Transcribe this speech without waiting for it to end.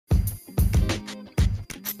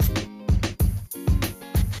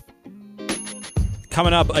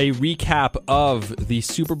Coming up, a recap of the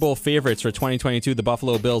Super Bowl favorites for 2022, the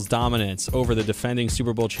Buffalo Bills' dominance over the defending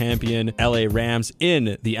Super Bowl champion LA Rams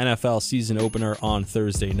in the NFL season opener on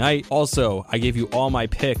Thursday night. Also, I gave you all my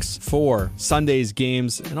picks for Sunday's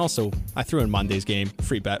games, and also I threw in Monday's game,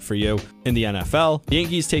 free bet for you, in the NFL. The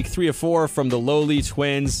Yankees take 3 of 4 from the lowly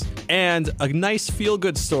Twins, and a nice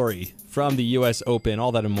feel-good story from the U.S. Open.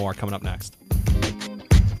 All that and more coming up next.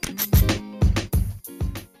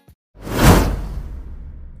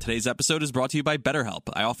 Today's episode is brought to you by BetterHelp.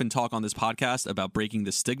 I often talk on this podcast about breaking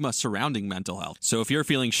the stigma surrounding mental health. So if you're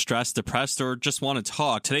feeling stressed, depressed, or just want to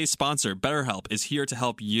talk, today's sponsor, BetterHelp, is here to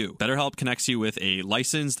help you. BetterHelp connects you with a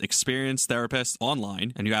licensed, experienced therapist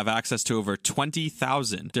online, and you have access to over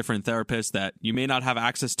 20,000 different therapists that you may not have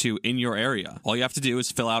access to in your area. All you have to do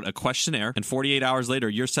is fill out a questionnaire, and 48 hours later,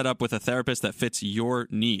 you're set up with a therapist that fits your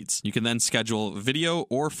needs. You can then schedule video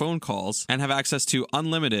or phone calls and have access to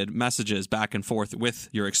unlimited messages back and forth with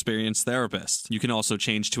your experienced therapist. You can also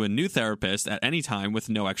change to a new therapist at any time with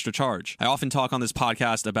no extra charge. I often talk on this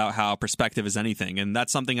podcast about how perspective is anything, and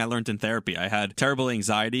that's something I learned in therapy. I had terrible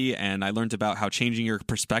anxiety, and I learned about how changing your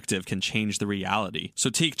perspective can change the reality. So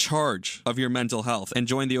take charge of your mental health and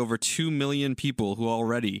join the over 2 million people who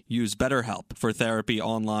already use BetterHelp for therapy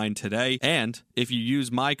online today. And if you use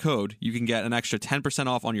my code, you can get an extra 10%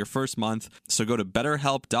 off on your first month. So go to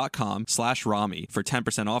betterhelp.com/Rami for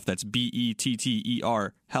 10% off. That's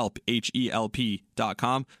BETTER help,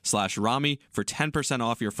 HELP.com/Rami for 10%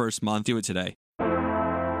 off your first month. Do it today.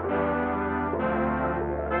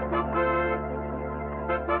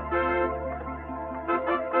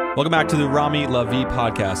 Welcome back to the Rami Lavi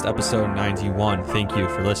podcast, episode 91. Thank you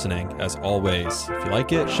for listening, as always. If you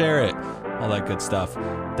like it, share it. All that good stuff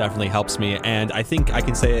definitely helps me. And I think I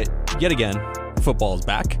can say it yet again. Football is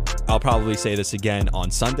back. I'll probably say this again on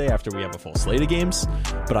Sunday after we have a full slate of games,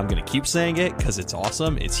 but I'm going to keep saying it because it's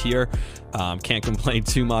awesome. It's here. Can't complain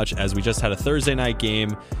too much, as we just had a Thursday night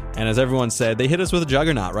game, and as everyone said, they hit us with a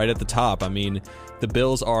juggernaut right at the top. I mean, the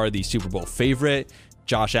Bills are the Super Bowl favorite.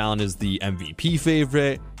 Josh Allen is the MVP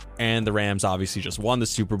favorite, and the Rams obviously just won the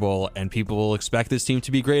Super Bowl, and people will expect this team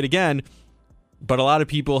to be great again. But a lot of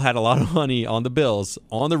people had a lot of money on the Bills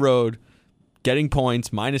on the road, getting points,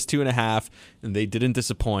 -2.5, and they didn't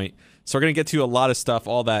disappoint. So we're going to get to a lot of stuff,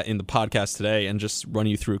 all that in the podcast today, and just run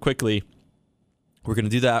you through quickly. We're going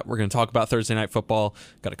to do that. We're going to talk about Thursday Night Football.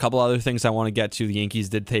 Got a couple other things I want to get to. The Yankees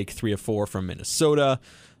did take 3 of 4 from Minnesota.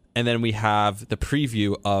 And then we have the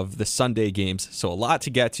preview of the Sunday games. So a lot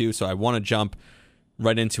to get to, so I want to jump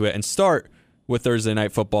right into it and start with Thursday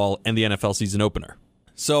Night Football and the NFL season opener.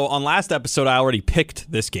 So on last episode, I already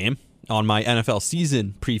picked this game. On my NFL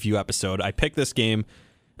season preview episode, I picked this game,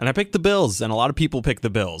 and I picked the Bills, and a lot of people picked the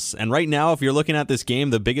Bills. And right now, if you're looking at this game,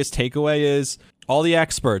 the biggest takeaway is all the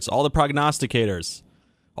experts, all the prognosticators,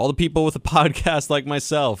 all the people with a podcast like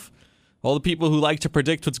myself, all the people who like to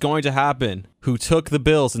predict what's going to happen, who took the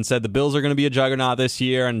Bills and said the Bills are going to be a juggernaut this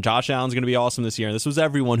year, and Josh Allen's going to be awesome this year. And this was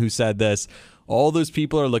everyone who said this. All those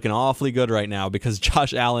people are looking awfully good right now because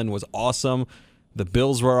Josh Allen was awesome. The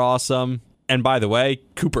Bills were awesome. And by the way,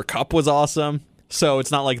 Cooper Kupp was awesome, so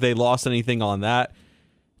it's not like they lost anything on that.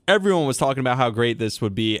 Everyone was talking about how great this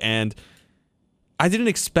would be, and I didn't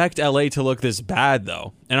expect LA to look this bad,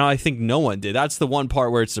 though. And I think no one did. That's the one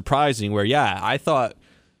part where it's surprising, where, yeah, I thought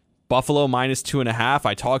Buffalo -2.5.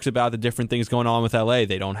 I talked about the different things going on with LA.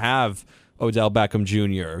 They don't have Odell Beckham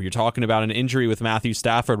Jr. You're talking about an injury with Matthew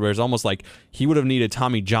Stafford, where it's almost like he would have needed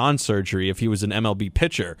Tommy John surgery if he was an MLB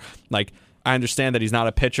pitcher. Like, I understand that he's not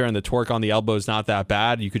a pitcher and the torque on the elbow is not that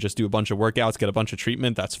bad. You could just do a bunch of workouts, get a bunch of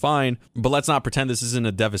treatment. That's fine. But let's not pretend this isn't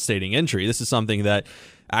a devastating injury. This is something that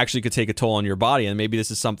actually could take a toll on your body, and maybe this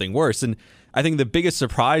is something worse. And I think the biggest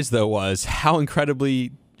surprise, though, was how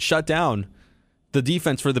incredibly shut down the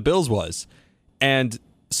defense for the Bills was. And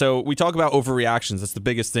so we talk about overreactions. That's the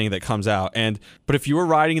biggest thing that comes out. But if you were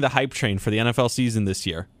riding the hype train for the NFL season this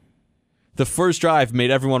year, the first drive made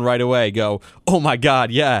everyone right away go, oh my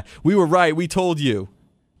God, yeah, we were right, we told you.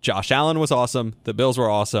 Josh Allen was awesome, the Bills were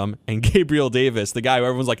awesome, and Gabriel Davis, the guy who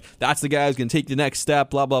everyone's like, that's the guy who's going to take the next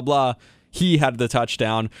step, blah, blah, blah, he had the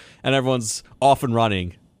touchdown, and everyone's off and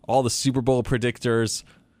running. All the Super Bowl predictors,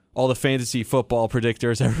 all the fantasy football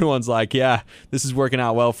predictors, everyone's like, yeah, this is working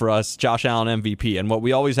out well for us, Josh Allen MVP. And what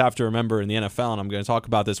we always have to remember in the NFL, and I'm going to talk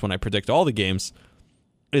about this when I predict all the games,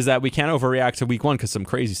 is that we can't overreact to week one because some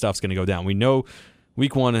crazy stuff's going to go down. We know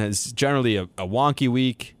week one is generally a wonky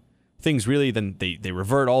week. Things really, then they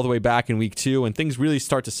revert all the way back in week two, and things really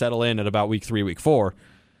start to settle in at about week 3, week 4.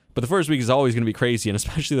 But the first week is always going to be crazy, and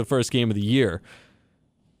especially the first game of the year.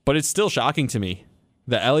 But it's still shocking to me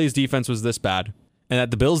that LA's defense was this bad and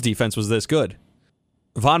that the Bills' defense was this good.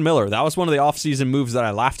 Von Miller, that was one of the offseason moves that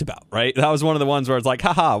I laughed about, right? That was one of the ones where it's like,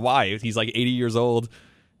 haha, why? He's like 80 years old.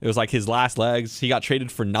 It was like his last legs. He got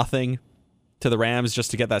traded for nothing to the Rams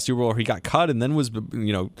just to get that Super Bowl, where he got cut and then was,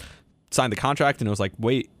 signed the contract, and it was like,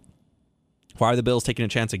 wait, why are the Bills taking a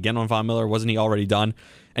chance again on Von Miller? Wasn't he already done?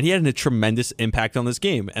 And he had a tremendous impact on this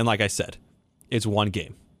game. And like I said, it's one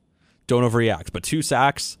game. Don't overreact. But 2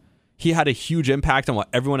 sacks, he had a huge impact on what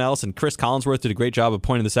everyone else, and Chris Collinsworth did a great job of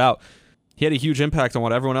pointing this out. He had a huge impact on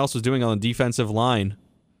what everyone else was doing on the defensive line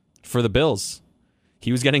for the Bills.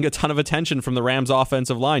 He was getting a ton of attention from the Rams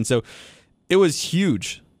offensive line. So it was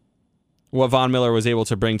huge what Von Miller was able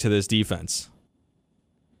to bring to this defense.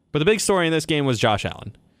 But the big story in this game was Josh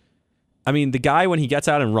Allen. I mean, the guy, when he gets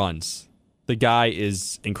out and runs, the guy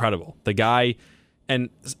is incredible. The guy, and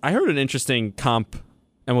I heard an interesting comp,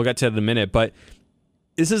 and we'll get to it in a minute, but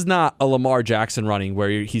this is not a Lamar Jackson running where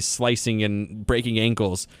he's slicing and breaking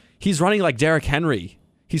ankles. He's running like Derrick Henry.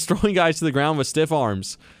 He's throwing guys to the ground with stiff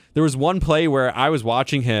arms. There was one play where I was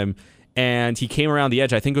watching him, and he came around the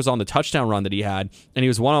edge. I think it was on the touchdown run that he had, and he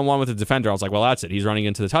was one-on-one with the defender. I was like, well, that's it. He's running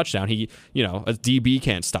into the touchdown. A DB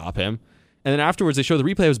can't stop him. And then afterwards, they showed the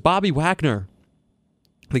replay. It was Bobby Wagner,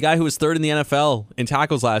 the guy who was 3rd in the NFL in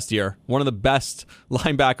tackles last year, one of the best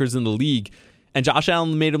linebackers in the league. And Josh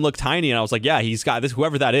Allen made him look tiny, and I was like, yeah, he's got this.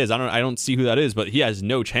 Whoever that is, I don't see who that is, but he has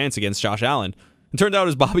no chance against Josh Allen. It turned out it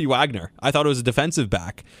was Bobby Wagner. I thought it was a defensive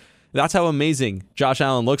back. That's how amazing Josh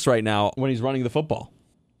Allen looks right now when he's running the football.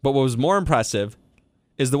 But what was more impressive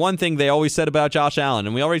is the one thing they always said about Josh Allen,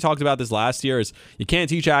 and we already talked about this last year, is you can't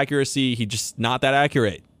teach accuracy. He's just not that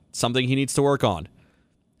accurate. Something he needs to work on.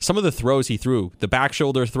 Some of the throws he threw, the back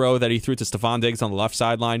shoulder throw that he threw to Stephon Diggs on the left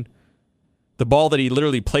sideline, the ball that he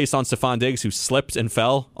literally placed on Stephon Diggs, who slipped and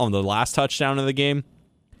fell on the last touchdown of the game,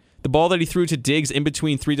 the ball that he threw to Diggs in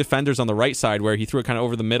between 3 defenders on the right side, where he threw it kind of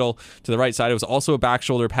over the middle to the right side. It was also a back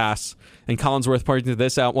shoulder pass, and Collinsworth pointed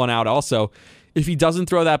this one out also. If he doesn't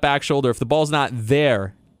throw that back shoulder, if the ball's not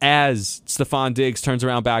there as Stephon Diggs turns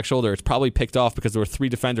around back shoulder, it's probably picked off because there were 3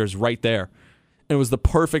 defenders right there. And it was the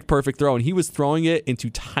perfect throw, and he was throwing it into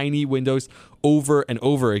tiny windows over and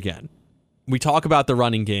over again. We talk about the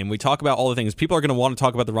running game. We talk about all the things. People are going to want to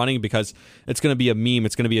talk about the running because it's going to be a meme.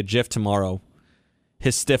 It's going to be a GIF tomorrow.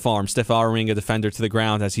 His stiff arming a defender to the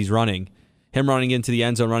ground as he's running. Him running into the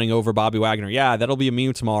end zone, running over Bobby Wagner. Yeah, that'll be a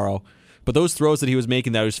meme tomorrow. But those throws that he was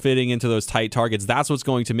making that was fitting into those tight targets, that's what's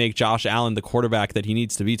going to make Josh Allen the quarterback that he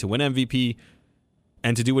needs to be to win MVP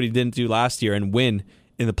and to do what he didn't do last year and win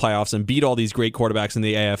in the playoffs and beat all these great quarterbacks in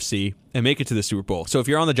the AFC and make it to the Super Bowl. So if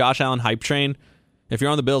you're on the Josh Allen hype train, if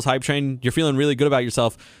you're on the Bills hype train, you're feeling really good about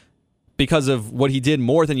yourself because of what he did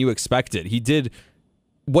more than you expected. He did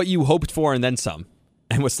what you hoped for and then some.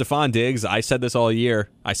 And with Stephon Diggs, I said this all year.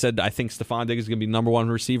 I said I think Stephon Diggs is going to be number 1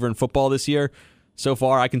 receiver in football this year. So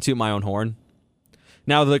far, I can toot my own horn.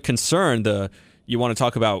 Now, the concern, you want to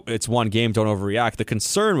talk about it's one game, don't overreact. The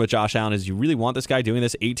concern with Josh Allen is you really want this guy doing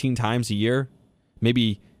this 18 times a year,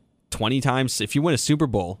 maybe 20 times. If you win a Super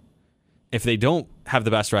Bowl, if they don't have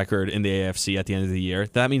the best record in the AFC at the end of the year,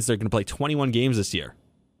 that means they're going to play 21 games this year.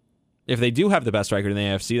 If they do have the best record in the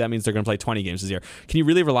AFC, that means they're going to play 20 games this year. Can you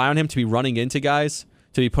really rely on him to be running into guys,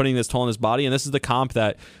 to be putting this toll on his body? And this is the comp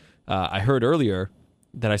that I heard earlier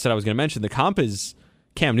that I said I was going to mention. The comp is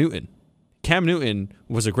Cam Newton. Cam Newton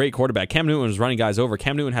was a great quarterback. Cam Newton was running guys over.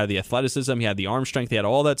 Cam Newton had the athleticism. He had the arm strength. He had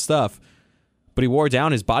all that stuff. But he wore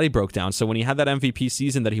down. His body broke down. So when he had that MVP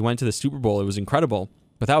season that he went to the Super Bowl, it was incredible.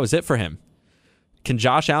 But that was it for him. Can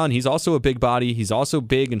Josh Allen, he's also a big body. He's also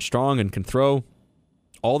big and strong and can throw.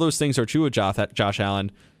 All those things are true with Josh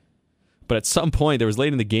Allen. But at some point, there was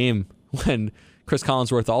late in the game when Chris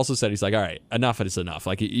Collinsworth also said, he's like, all right, enough is enough.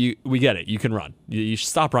 Like, we get it. You can run. You should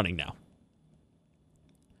stop running now.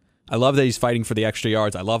 I love that he's fighting for the extra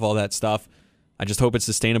yards. I love all that stuff. I just hope it's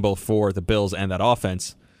sustainable for the Bills and that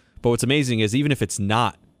offense. But what's amazing is even if it's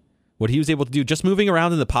not, what he was able to do, just moving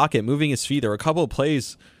around in the pocket, moving his feet, there were a couple of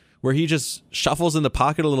plays where he just shuffles in the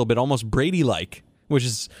pocket a little bit, almost Brady-like, which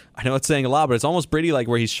is, I know it's saying a lot, but it's almost Brady-like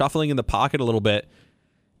where he's shuffling in the pocket a little bit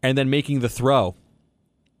and then making the throw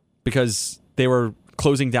because they were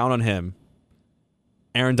closing down on him.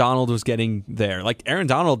 Aaron Donald was getting there. Like, Aaron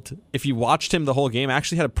Donald, if you watched him the whole game,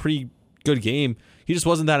 actually had a pretty good game. He just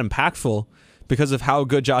wasn't that impactful because of how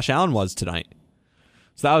good Josh Allen was tonight.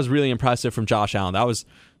 So that was really impressive from Josh Allen. That was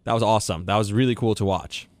awesome. That was really cool to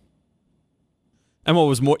watch. And what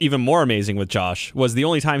was even more amazing with Josh was the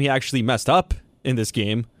only time he actually messed up in this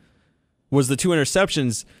game was the 2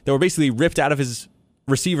 interceptions that were basically ripped out of his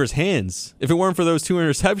receiver's hands. If it weren't for those 2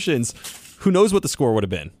 interceptions, who knows what the score would have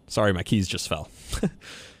been. Sorry, my keys just fell.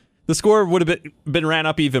 the score would have been ran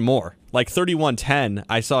up even more. Like 31-10,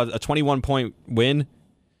 I saw a 21-point win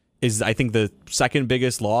is, I think, the second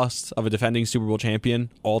biggest loss of a defending Super Bowl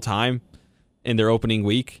champion all time in their opening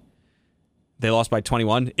week. They lost by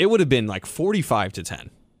 21. It would have been like 45-10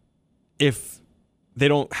 if they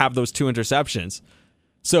don't have those 2 interceptions.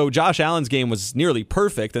 So Josh Allen's game was nearly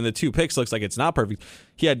perfect, and the 2 picks looks like it's not perfect.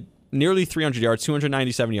 He had nearly 300 yards,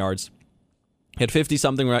 297 yards. He had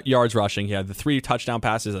 50-something yards rushing. He had the 3 touchdown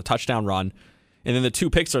passes, a touchdown run. And then the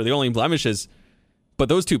 2 picks are the only blemishes. But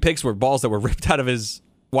those 2 picks were balls that were ripped out of his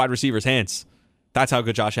wide receiver's hands. That's how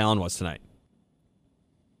good Josh Allen was tonight.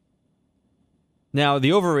 Now,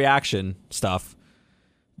 the overreaction stuff,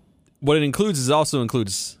 what it also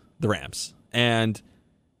includes the Rams. And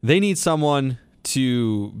they need someone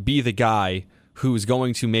to be the guy who's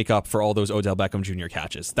going to make up for all those Odell Beckham Jr.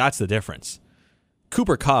 catches. That's the difference.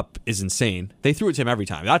 Cooper Kupp is insane. They threw it to him every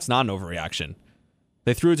time. That's not an overreaction.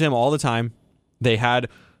 They threw it to him all the time. They had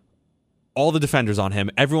all the defenders on him.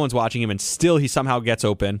 Everyone's watching him, and still he somehow gets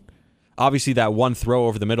open. Obviously, that one throw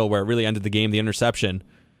over the middle where it really ended the game, the interception,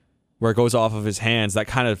 where it goes off of his hands, that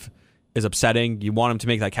kind of is upsetting. You want him to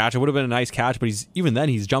make that catch. It would have been a nice catch, but he's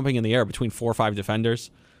jumping in the air between 4 or 5 defenders.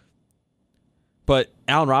 But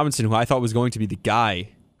Allen Robinson, who I thought was going to be the guy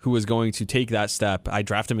who was going to take that step, I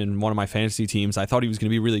drafted him in one of my fantasy teams. I thought he was going to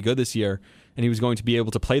be really good this year, and he was going to be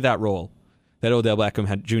able to play that role that Odell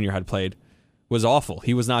Beckham Jr. had played. Was awful.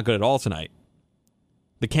 He was not good at all tonight.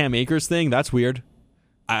 The Cam Akers thing, that's weird.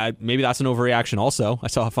 Maybe that's an overreaction also. I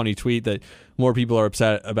saw a funny tweet that more people are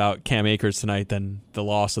upset about Cam Akers tonight than the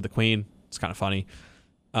loss of the Queen. It's kind of funny.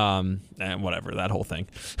 And whatever, that whole thing.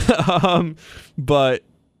 But,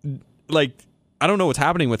 like, I don't know what's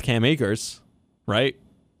happening with Cam Akers, right?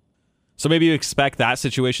 So maybe you expect that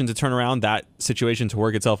situation to turn around, that situation to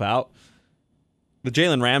work itself out. The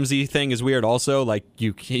Jalen Ramsey thing is weird also. Like,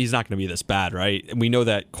 he's not going to be this bad, right? And we know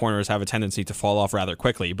that corners have a tendency to fall off rather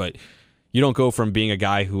quickly, but you don't go from being a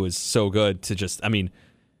guy who is so good to just, I mean,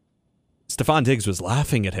 Stephon Diggs was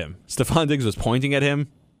laughing at him. Stephon Diggs was pointing at him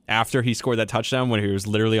after he scored that touchdown when he was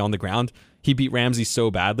literally on the ground. He beat Ramsey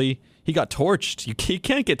so badly. He got torched. You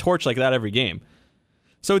can't get torched like that every game.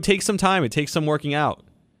 So it takes some time. It takes some working out.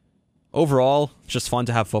 Overall, it's just fun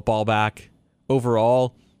to have football back.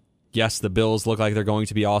 Overall, yes, the Bills look like they're going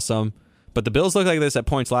to be awesome. But the Bills looked like this at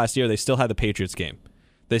points last year. They still had the Patriots game.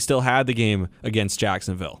 They still had the game against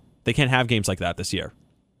Jacksonville. They can't have games like that this year.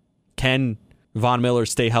 Can Von Miller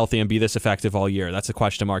stay healthy and be this effective all year? That's a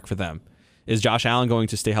question mark for them. Is Josh Allen going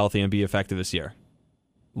to stay healthy and be effective this year?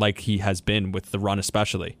 Like he has been with the run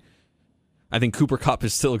especially. I think Cooper Kupp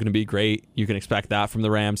is still going to be great. You can expect that from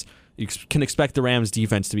the Rams. You can expect the Rams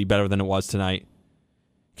defense to be better than it was tonight.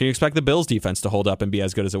 Can you expect the Bills defense to hold up and be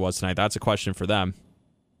as good as it was tonight? That's a question for them.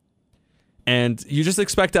 And you just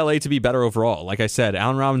expect LA to be better overall. Like I said,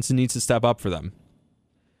 Allen Robinson needs to step up for them.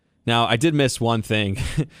 Now, I did miss one thing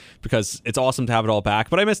because it's awesome to have it all back,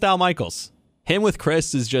 but I missed Al Michaels. Him with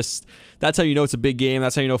Chris is just, that's how you know it's a big game.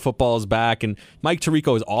 That's how you know football is back. And Mike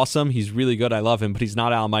Tirico is awesome. He's really good. I love him, but he's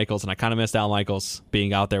not Al Michaels, and I kind of missed Al Michaels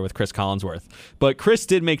being out there with Chris Collinsworth. But Chris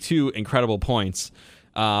did make 2 incredible points.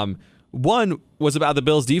 One was about the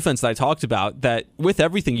Bills defense that I talked about, that with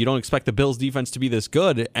everything, you don't expect the Bills defense to be this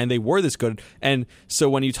good, and they were this good. And so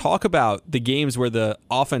when you talk about the games where the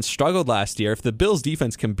offense struggled last year, if the Bills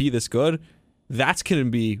defense can be this good, that's going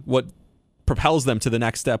to be what propels them to the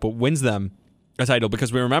next step, what wins them a title.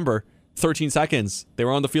 Because we remember 13 seconds. They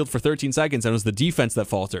were on the field for 13 seconds, and it was the defense that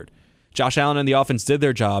faltered. Josh Allen and the offense did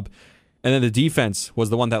their job, and then the defense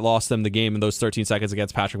was the one that lost them the game in those 13 seconds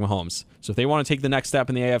against Patrick Mahomes. So if they want to take the next step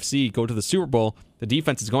in the AFC, go to the Super Bowl, the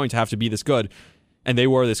defense is going to have to be this good, and they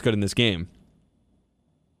were this good in this game.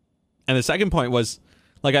 And the second point was,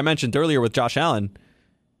 like I mentioned earlier with Josh Allen,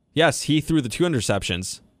 yes, he threw the 2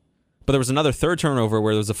 interceptions, but there was another third turnover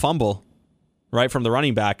where there was a fumble right from the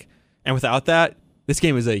running back, and without that, this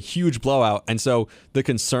game is a huge blowout. And so the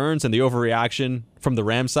concerns and the overreaction from the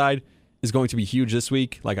Rams side is going to be huge this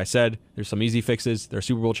week. Like I said, there's some easy fixes. They're a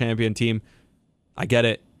Super Bowl champion team. I get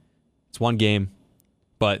it. It's one game.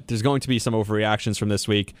 But there's going to be some overreactions from this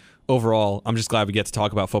week. Overall, I'm just glad we get to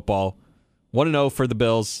talk about football. 1-0 for the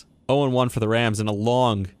Bills, 0-1 for the Rams, and a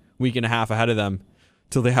long week and a half ahead of them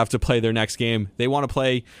till they have to play their next game. They want to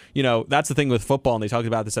play, that's the thing with football, and they talked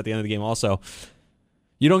about this at the end of the game also.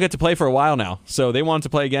 You don't get to play for a while now. So they want to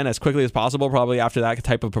play again as quickly as possible, probably after that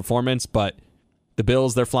type of performance, but the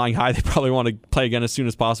Bills, they're flying high. They probably want to play again as soon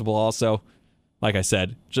as possible also. Like I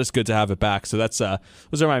said, just good to have it back. So that's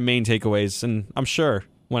those are my main takeaways. And I'm sure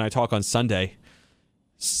when I talk on Sunday,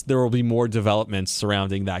 there will be more developments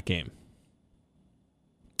surrounding that game.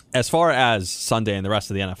 as far as Sunday and the rest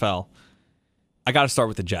of the NFL, I got to start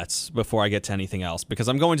with the Jets before I get to anything else, because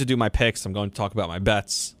I'm going to do my picks. I'm going to talk about my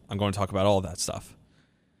bets. I'm going to talk about all that stuff.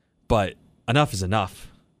 But enough is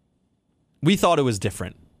enough. We thought it was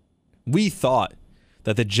different. We thought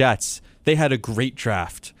that the Jets, they had a great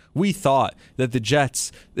draft. We thought that the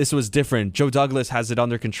Jets, this was different. Joe Douglas has it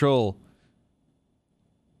under control.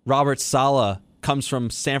 Robert Saleh comes from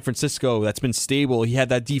San Francisco. That's been stable. He had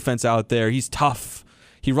that defense out there. He's tough.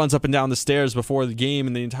 He runs up and down the stairs before the game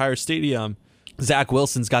in the entire stadium. Zach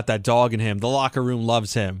Wilson's got that dog in him. The locker room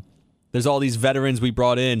loves him. There's all these veterans we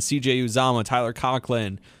brought in. CJ Uzomah, Tyler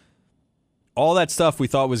Conklin. All that stuff we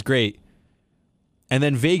thought was great. And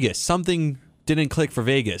then Vegas, something didn't click for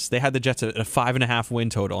Vegas. They had the Jets at a 5.5 win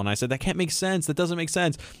total. And I said, that can't make sense. That doesn't make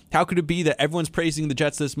sense. How could it be that everyone's praising the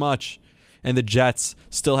Jets this much and the Jets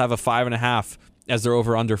still have a 5.5 as their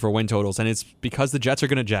over-under for win totals? And it's because the Jets are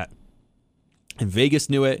going to jet. And Vegas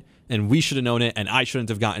knew it, and we should have known it, and I shouldn't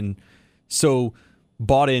have gotten so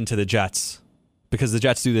bought into the Jets, because the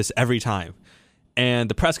Jets do this every time. And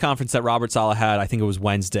the press conference that Robert Saleh had, I think it was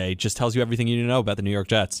Wednesday, just tells you everything you need to know about the New York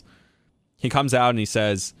Jets. He comes out and he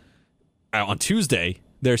says, on Tuesday,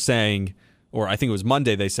 they're saying, or I think it was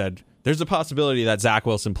Monday, they said, there's a possibility that Zach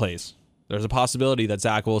Wilson plays. There's a possibility that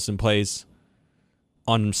Zach Wilson plays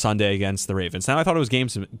on Sunday against the Ravens. Now, I thought it was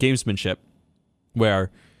gamesmanship, where,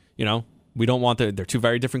 you know, we don't want they're two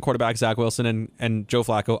very different quarterbacks, Zach Wilson and Joe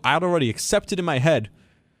Flacco. I had already accepted in my head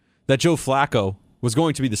that Joe Flacco was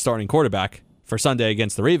going to be the starting quarterback for Sunday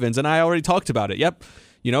against the Ravens, and I already talked about it. Yep,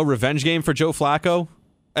 you know, revenge game for Joe Flacco.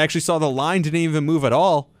 I actually saw the line didn't even move at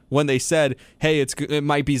all when they said, hey, it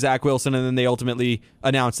might be Zach Wilson, and then they ultimately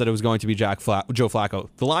announced that it was going to be Joe Flacco.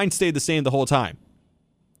 The line stayed the same the whole time.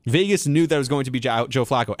 Vegas knew that it was going to be Joe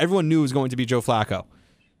Flacco. Everyone knew it was going to be Joe Flacco.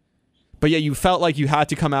 But yet you felt like you had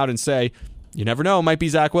to come out and say, you never know, it might be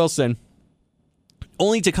Zach Wilson.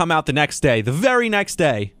 Only to come out the next day, the very next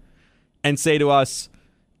day, and say to us,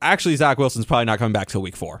 actually, Zach Wilson's probably not coming back till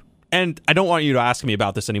week 4. And I don't want you to ask me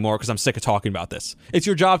about this anymore because I'm sick of talking about this. It's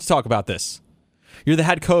your job to talk about this. You're the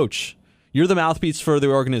head coach. You're the mouthpiece for the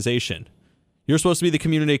organization. You're supposed to be the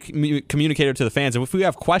communicator to the fans. And if we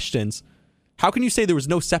have questions, how can you say there was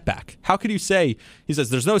no setback? How could you say, he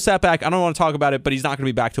says, there's no setback, I don't want to talk about it, but he's not going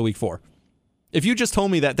to be back till week 4. If you just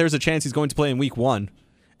told me that there's a chance he's going to play in week 1,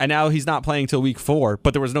 and now he's not playing till week 4,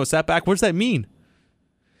 but there was no setback, what does that mean?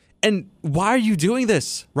 And why are you doing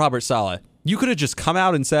this, Robert Saleh? You could have just come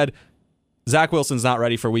out and said, Zach Wilson's not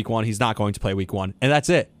ready for week 1, he's not going to play week 1, and that's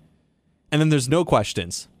it. And then there's no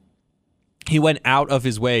questions. He went out of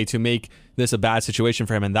his way to make this a bad situation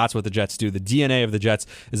for him, and that's what the Jets do. The DNA of the Jets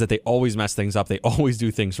is that they always mess things up. They always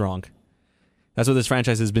do things wrong. That's what this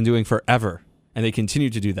franchise has been doing forever, and they continue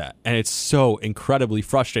to do that. And it's so incredibly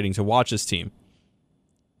frustrating to watch this team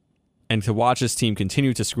and to watch this team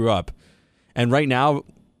continue to screw up. And right now,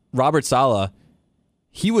 Robert Saleh,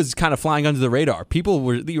 he was kind of flying under the radar. People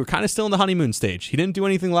were kind of still in the honeymoon stage. He didn't do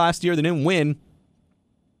anything last year. They didn't win,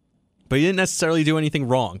 but he didn't necessarily do anything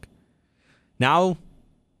wrong. Now,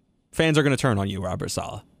 fans are going to turn on you, Robert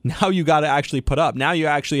Saleh. Now you got to actually put up. Now you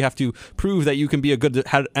actually have to prove that you can be a good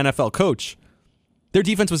NFL coach. Their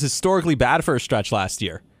defense was historically bad for a stretch last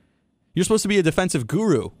year. You're supposed to be a defensive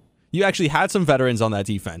guru. You actually had some veterans on that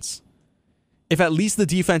defense. If at least the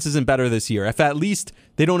defense isn't better this year, if at least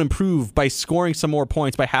they don't improve by scoring some more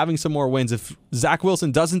points, by having some more wins, if Zach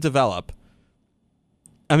Wilson doesn't develop,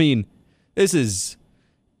 I mean,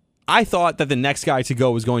 I thought that the next guy to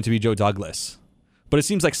go was going to be Joe Douglas. But it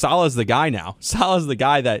seems like Saleh's the guy now. Saleh's the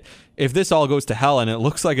guy that if this all goes to hell, and it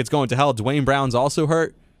looks like it's going to hell, Dwayne Brown's also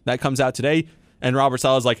hurt. That comes out today. And Robert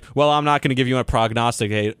Saleh's like, well, I'm not going to give you a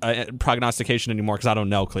prognostication anymore because I don't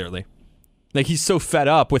know clearly. Like, he's so fed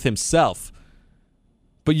up with himself.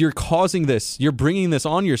 But you're causing this. You're bringing this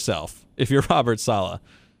on yourself if you're Robert Saleh.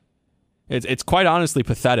 It's quite honestly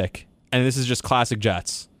pathetic. And this is just classic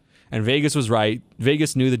Jets. And Vegas was right.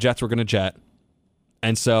 Vegas knew the Jets were going to jet.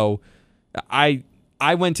 And so I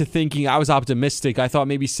went to thinking, I was optimistic. I thought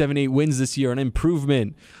maybe 7-8 wins this year, an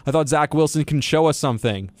improvement. I thought Zach Wilson can show us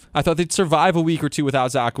something. I thought they'd survive a week or two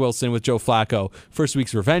without Zach Wilson with Joe Flacco. First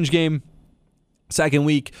week's revenge game. Second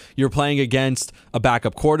week, you're playing against a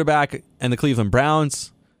backup quarterback and the Cleveland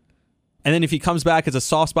Browns. And then if he comes back as a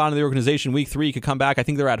soft spot in the organization, week 3, he could come back. I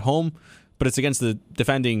think they're at home, but it's against the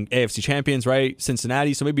defending AFC champions, right?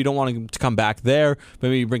 Cincinnati. So maybe you don't want him to come back there.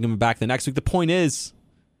 Maybe you bring him back the next week. The point is,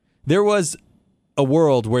 there was a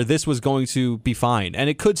world where this was going to be fine, and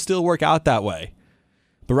it could still work out that way.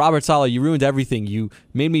 But Robert Saleh, you ruined everything. You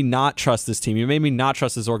made me not trust this team. You made me not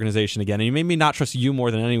trust this organization again, and you made me not trust you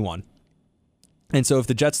more than anyone. And so if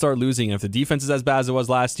the Jets start losing, and if the defense is as bad as it was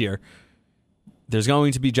last year, there's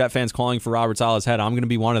going to be Jet fans calling for Robert Saleh's head. I'm going to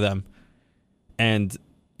be one of them. And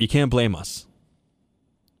you can't blame us.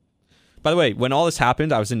 By the way, when all this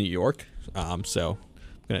happened, I was in New York. So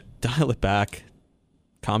I'm going to dial it back,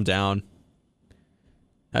 calm down.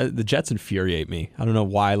 The Jets infuriate me. I don't know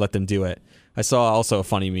why I let them do it. I saw also a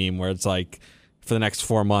funny meme where it's like, for the next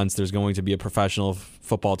 4 months, there's going to be a professional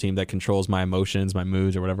football team that controls my emotions, my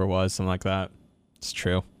moods, or whatever it was, something like that. It's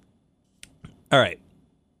true. All right.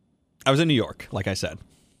 I was in New York, like I said.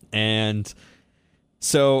 And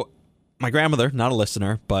so my grandmother, not a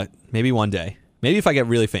listener, but maybe one day, maybe if I get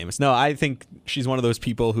really famous. No, I think she's one of those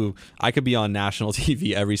people who I could be on national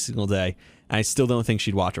TV every single day, and I still don't think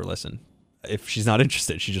she'd watch or listen. If she's not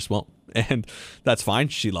interested, she just won't. And that's fine.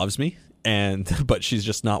 She loves me. But she's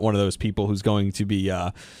just not one of those people who's going to be,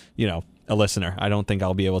 a listener. I don't think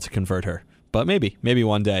I'll be able to convert her. But maybe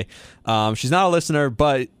one day. She's not a listener,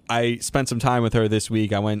 but I spent some time with her this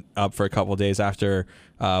week. I went up for a couple of days after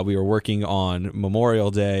we were working on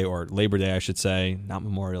Memorial Day, or Labor Day, I should say. Not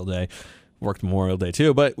Memorial Day. Worked Memorial Day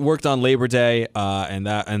too, but worked on Labor Day and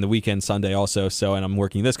the weekend Sunday also. So, and I'm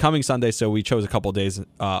working this coming Sunday. So we chose a couple of days,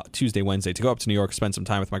 Tuesday, Wednesday, to go up to New York, spend some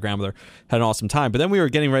time with my grandmother. Had an awesome time. But then we were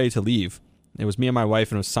getting ready to leave. It was me and my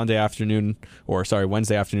wife, and it was Wednesday afternoon,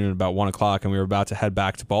 about 1:00, and we were about to head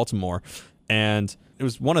back to Baltimore. And it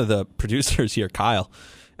was one of the producers here, Kyle,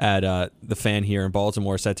 at the Fan here in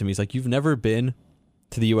Baltimore, said to me, he's like, "You've never been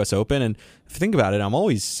to the U.S. Open?" And if you think about it, I'm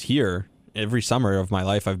always here. Every summer of my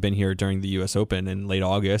life, I've been here during the U.S. Open in late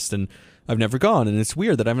August, and I've never gone. And it's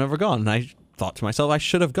weird that I've never gone. And I thought to myself, I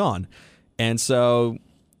should have gone. And so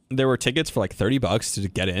there were tickets for like $30 to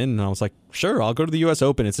get in. And I was like, sure, I'll go to the U.S.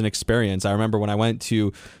 Open. It's an experience. I remember when I went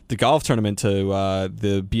to the golf tournament to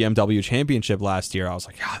the BMW Championship last year, I was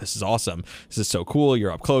like, this is awesome. This is so cool.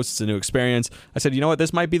 You're up close. It's a new experience. I said, you know what?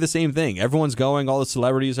 This might be the same thing. Everyone's going. All the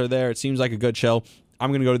celebrities are there. It seems like a good show. I'm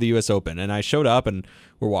going to go to the U.S. Open. And I showed up, and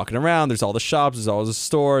we're walking around. There's all the shops. There's all the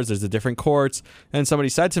stores. There's the different courts. And somebody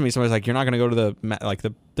said to me, somebody's like, you're not going to go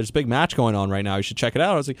to there's a big match going on right now. You should check it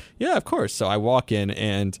out. I was like, yeah, of course. So I walk in,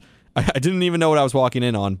 and I didn't even know what I was walking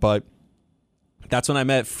in on, but that's when I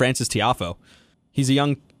met Francis Tiafoe. He's a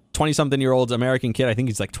young 20-something-year-old American kid. I think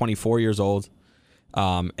he's like 24 years old.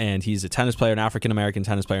 And he's a tennis player, an African-American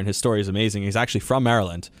tennis player, and his story is amazing. He's actually from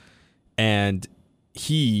Maryland. And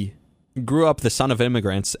he grew up the son of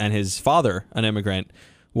immigrants, and his father, an immigrant,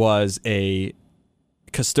 was a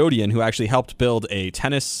custodian who actually helped build a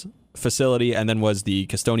tennis facility and then was the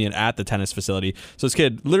custodian at the tennis facility. So this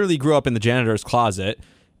kid literally grew up in the janitor's closet,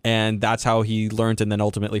 and that's how he learned and then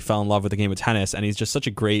ultimately fell in love with the game of tennis. And he's just such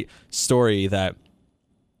a great story that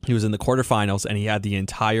he was in the quarterfinals, and he had the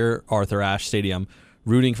entire Arthur Ashe Stadium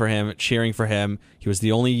rooting for him, cheering for him. He was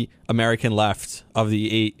the only American left of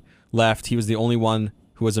the 8 left. He was the only one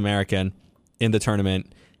who was American in the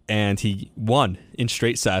tournament, and he won in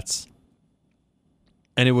straight sets.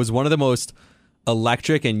 And it was one of the most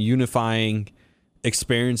electric and unifying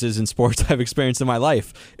experiences in sports I've experienced in my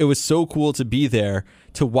life. It was so cool to be there,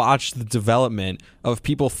 to watch the development of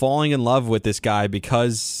people falling in love with this guy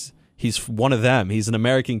because he's one of them. He's an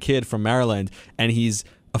American kid from Maryland, and he's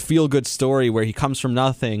a feel-good story where he comes from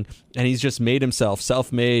nothing, and he's just made himself,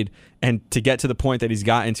 self-made, and to get to the point that he's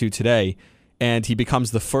gotten to today. And he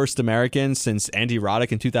becomes the first American since Andy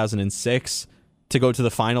Roddick in 2006 to go to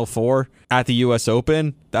the Final Four at the U.S.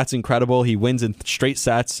 Open. That's incredible. He wins in straight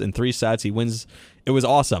sets, in 3 sets. He wins. It was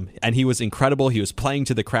awesome. And he was incredible. He was playing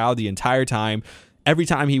to the crowd the entire time. Every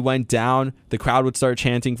time he went down, the crowd would start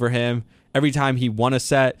chanting for him. Every time he won a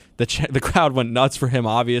set, the crowd went nuts for him,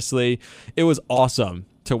 obviously. It was awesome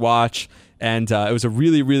to watch. And it was a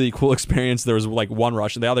really, really cool experience. There was like one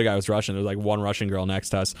Russian. The other guy was Russian. There was like one Russian girl next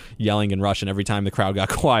to us yelling in Russian every time the crowd got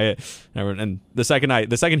quiet. And the second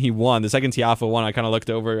Tiafoe won, I kind of looked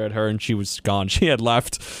over at her, and she was gone. She had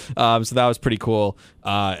left. So that was pretty cool.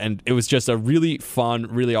 And it was just a really fun,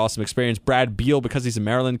 really awesome experience. Brad Beal, because he's a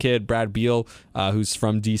Maryland kid, Brad Beal, who's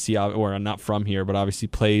from D.C., or not from here, but obviously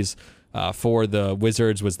plays for the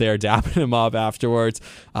Wizards, was there dapping him up afterwards.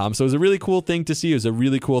 So it was a really cool thing to see. It was a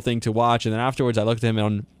really cool thing to watch. And then afterwards, I looked at him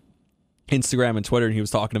on Instagram and Twitter, and he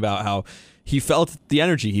was talking about how he felt the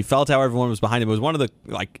energy. He felt how everyone was behind him. It was one of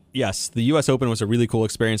the, yes, the U.S. Open was a really cool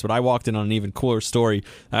experience, but I walked in on an even cooler story.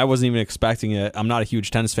 I wasn't even expecting it. I'm not a huge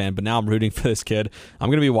tennis fan, but now I'm rooting for this kid. I'm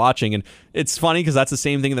going to be watching, and it's funny because that's the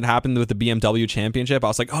same thing that happened with the BMW Championship. I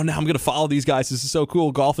was like, oh, now I'm going to follow these guys. This is so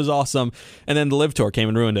cool. Golf is awesome. And then the Live Tour came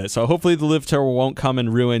and ruined it. So hopefully the Live Tour won't come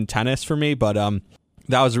and ruin tennis for me, but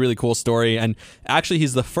that was a really cool story. And actually,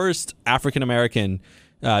 he's the first African-American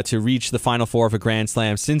to reach the Final Four of a Grand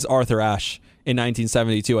Slam since Arthur Ashe in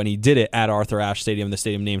 1972, and he did it at Arthur Ashe Stadium, the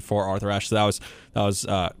stadium named for Arthur Ashe. So that was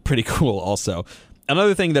pretty cool also.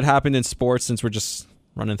 Another thing that happened in sports, since we're just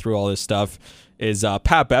running through all this stuff, is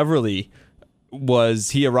Pat Beverly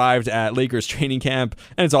he arrived at Lakers training camp,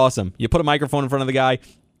 and it's awesome. You put a microphone in front of the guy.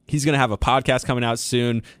 He's going to have a podcast coming out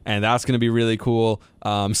soon, and that's going to be really cool.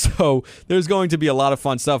 So there's going to be a lot of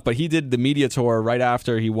fun stuff, but he did the media tour right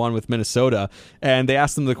after he won with Minnesota, and they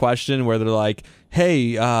asked him the question where they're like,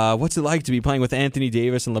 hey, what's it like to be playing with Anthony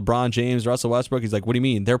Davis and LeBron James, Russell Westbrook? He's like, what do you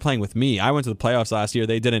mean? They're playing with me. I went to the playoffs last year.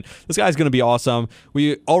 They didn't. This guy's going to be awesome.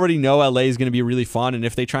 We already know LA is going to be really fun, and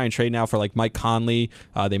if they try and trade now for like Mike Conley,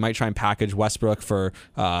 they might try and package Westbrook for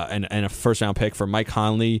and a first-round pick for Mike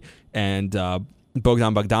Conley and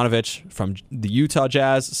Bogdan Bogdanovic from the Utah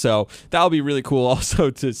Jazz. So that'll be really cool also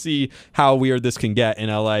to see how weird this can get in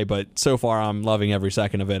LA. But so far, I'm loving every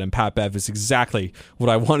second of it. And Pat Bev is exactly what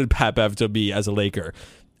I wanted Pat Bev to be as a Laker.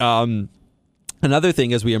 Another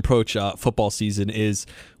thing as we approach football season is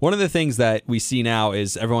one of the things that we see now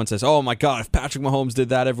is everyone says, oh my God, if Patrick Mahomes did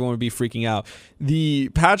that, everyone would be freaking out.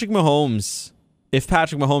 If Patrick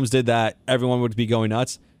Mahomes did that, everyone would be going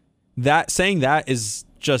nuts. Saying that is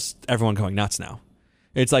just everyone going nuts now.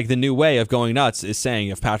 It's like the new way of going nuts is saying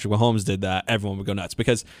if Patrick Mahomes did that, everyone would go nuts.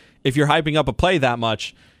 Because if you're hyping up a play that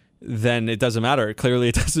much, then it doesn't matter. Clearly,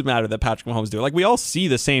 it doesn't matter that Patrick Mahomes do it. Like, we all see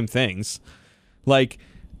the same things. Like,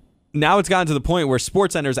 now it's gotten to the point where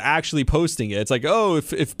SportsCenter is actually posting it. It's like, oh,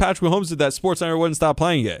 if Patrick Mahomes did that, SportsCenter wouldn't stop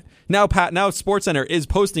playing it. Now SportsCenter is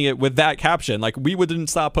posting it with that caption. Like, we wouldn't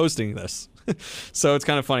stop posting this. So it's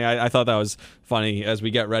kind of funny. I thought that was funny as we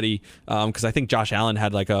get ready, because I think Josh Allen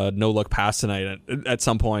had like a no-look pass tonight at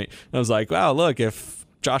some point. And I was like, wow, look, if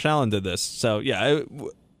Josh Allen did this. So, yeah,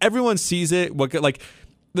 everyone sees it. Like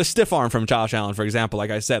the stiff arm from Josh Allen, for example, like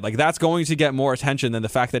I said, like that's going to get more attention than the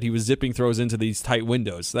fact that he was zipping throws into these tight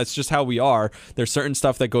windows. That's just how we are. There's certain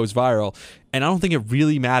stuff that goes viral, and I don't think it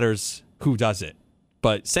really matters who does it.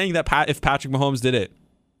 But saying that if Patrick Mahomes did it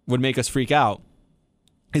would make us freak out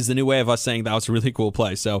is the new way of us saying that was a really cool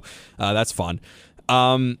play. So that's fun.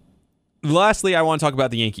 Lastly, I want to talk about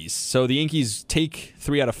the Yankees. So the Yankees take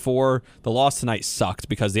 3 out of 4. The loss tonight sucked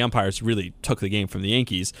because the umpires really took the game from the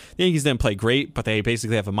Yankees. The Yankees didn't play great, but they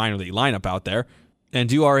basically have a minor league lineup out there. And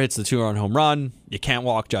Duar hits the 2-run home run. You can't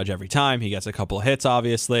walk Judge every time. He gets a couple of hits,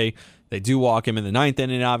 obviously. They do walk him in the 9th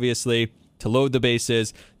inning, obviously, to load the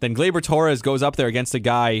bases. Then Gleyber Torres goes up there against a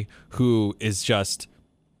guy who is just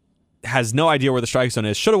has no idea where the strike zone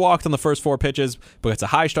is. Should have walked on the first 4 pitches, but it's a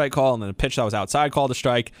high strike call, and then a pitch that was outside called a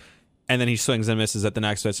strike, and then he swings and misses at the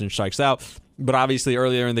next pitch and strikes out. But obviously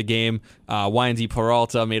earlier in the game, YND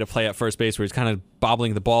Peralta made a play at first base where he's kind of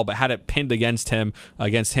bobbling the ball, but had it pinned against him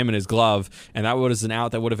and his glove, and that was an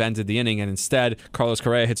out that would have ended the inning. And instead, Carlos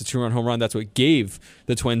Correa hits a 2-run home run. That's what gave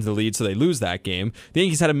the Twins the lead, so they lose that game. The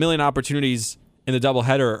Yankees had a million opportunities in the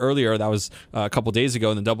doubleheader earlier. That was a couple days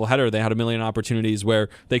ago. In the doubleheader, they had a million opportunities where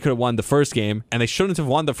they could have won the first game, and they shouldn't have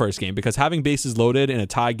won the first game because having bases loaded in a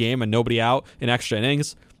tie game and nobody out in extra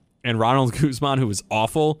innings, and Ronald Guzman, who was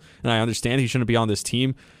awful, and I understand he shouldn't be on this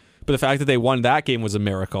team, but the fact that they won that game was a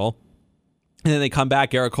miracle. And then they come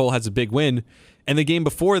back, Garrett Cole has a big win, and the game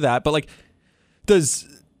before that, but like, does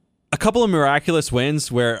a couple of miraculous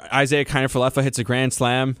wins where Isaiah Kiner-Falefa hits a grand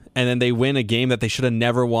slam, and then they win a game that they should have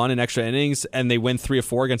never won in extra innings, and they win 3 or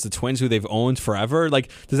 4 against the Twins, who they've owned forever.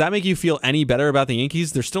 Like, does that make you feel any better about the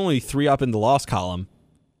Yankees? They're still only 3 up in the loss column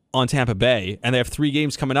on Tampa Bay, and they have 3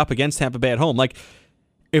 games coming up against Tampa Bay at home. Like,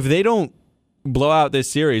 if they don't blow out this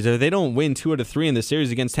series, or if they don't win 2 out of 3 in this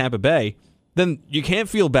series against Tampa Bay, then you can't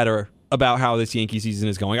feel better about how this Yankee season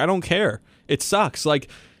is going. I don't care. It sucks. Like,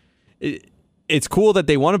 it's cool that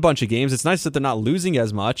they won a bunch of games. It's nice that they're not losing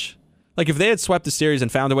as much. Like, if they had swept the series and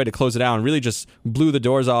found a way to close it out and really just blew the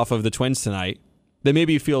doors off of the Twins tonight, then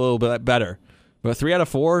maybe you feel a little bit better. But 3 out of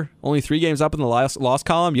 4, only 3 games up in the loss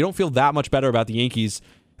column, you don't feel that much better about the Yankees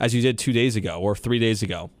as you did 2 days ago or 3 days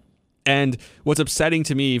ago. And what's upsetting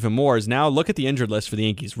to me even more is now look at the injured list for the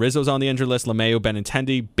Yankees. Rizzo's on the injured list, LeMahieu,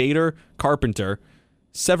 Benintendi, Bader, Carpenter,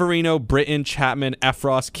 Severino, Britton, Chapman,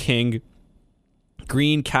 Efros, King,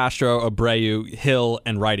 Green, Castro, Abreu, Hill,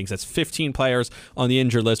 and Ridings. That's 15 players on the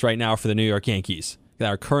injured list right now for the New York Yankees that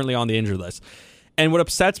are currently on the injured list. And what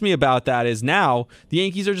upsets me about that is now the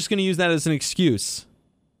Yankees are just going to use that as an excuse.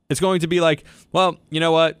 It's going to be like, well, you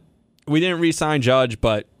know what? We didn't re-sign Judge,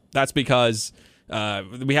 but that's because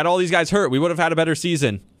we had all these guys hurt. We would have had a better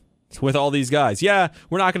season with all these guys. Yeah,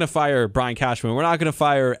 we're not going to fire Brian Cashman. We're not going to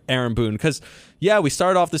fire Aaron Boone because, yeah, we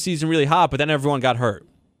started off the season really hot, but then everyone got hurt.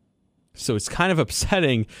 So it's kind of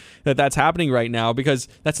upsetting that that's happening right now, because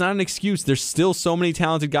that's not an excuse. There's still so many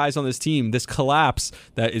talented guys on this team. This collapse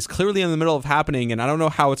that is clearly in the middle of happening, and I don't know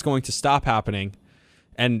how it's going to stop happening.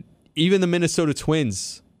 And even the Minnesota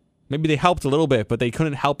Twins, maybe they helped a little bit, but they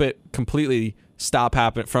couldn't help it completely to stop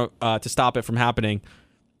it from happening.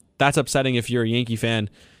 That's upsetting if you're a Yankee fan.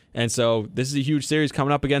 And so this is a huge series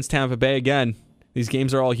coming up against Tampa Bay again. These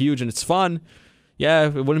games are all huge, and it's fun. Yeah,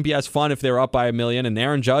 it wouldn't be as fun if they were up by 1 million. And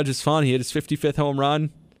Aaron Judge is fun. He hit his 55th home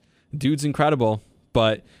run. Dude's incredible.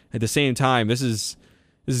 But at the same time, this is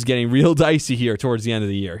getting real dicey here towards the end of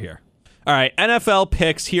the year here. All right, NFL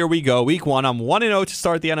picks. Here we go. Week 1. I'm 1-0 to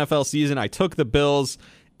start the NFL season. I took the Bills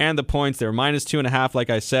and the points. They're -2.5,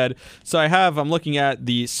 like I said. So I'm looking at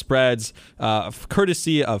the spreads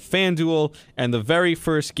courtesy of FanDuel. And the very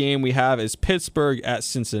first game we have is Pittsburgh at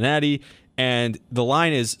Cincinnati. And the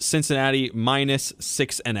line is Cincinnati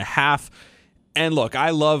 -6.5. And look, I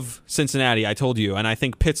love Cincinnati, I told you. And I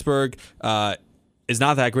think Pittsburgh is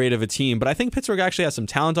not that great of a team. But I think Pittsburgh actually has some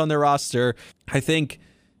talent on their roster. I think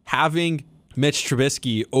having Mitch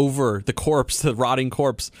Trubisky over the rotting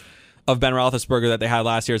corpse of Ben Roethlisberger that they had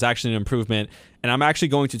last year is actually an improvement. And I'm actually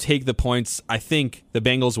going to take the points. I think the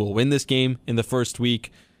Bengals will win this game in the first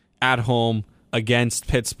week at home against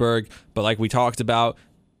Pittsburgh. But like we talked about,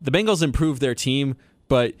 the Bengals improved their team,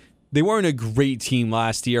 but they weren't a great team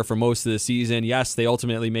last year for most of the season. Yes, they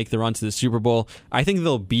ultimately make the run to the Super Bowl. I think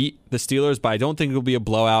they'll beat the Steelers, but I don't think it'll be a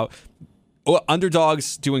blowout.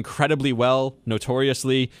 Underdogs do incredibly well,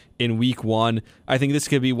 notoriously, in week 1. I think this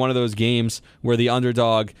could be one of those games where the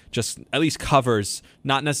underdog just at least covers.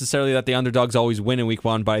 Not necessarily that the underdogs always win in week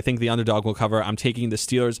 1, but I think the underdog will cover. I'm taking the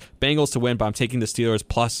Bengals to win, but I'm taking the Steelers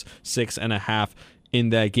 +6.5 in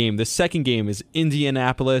that game. The second game is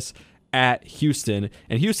Indianapolis at Houston,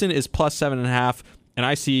 and Houston is +7.5, and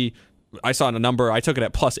I saw a number, I took it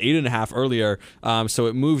at +8.5 earlier, so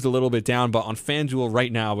it moved a little bit down. But on FanDuel right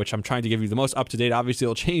now, which I'm trying to give you the most up-to-date, obviously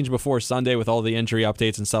it'll change before Sunday with all the injury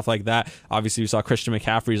updates and stuff like that. Obviously we saw Christian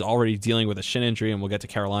McCaffrey is already dealing with a shin injury, and we'll get to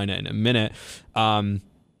Carolina in a minute.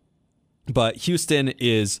 But Houston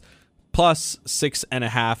is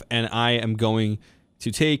 +6.5, and I am going to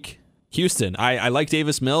take Houston. I like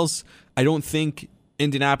Davis Mills. I don't think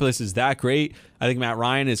Indianapolis is that great. I think Matt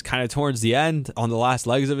Ryan is kind of towards the end on the last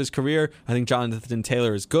legs of his career. I think Jonathan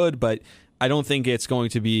Taylor is good, but I don't think it's going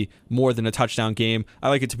to be more than a touchdown game. I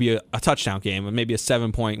like it to be a touchdown game and maybe a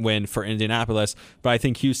 7-point win for Indianapolis, but I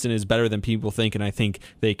think Houston is better than people think, and I think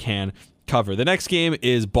they can cover. The next game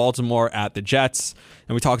is Baltimore at the Jets,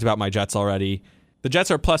 and we talked about my Jets already. The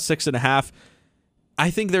Jets are +6.5. I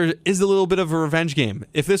think there is a little bit of a revenge game.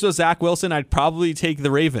 If this was Zach Wilson, I'd probably take the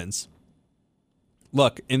Ravens.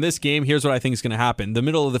 Look, in this game, here's what I think is going to happen. The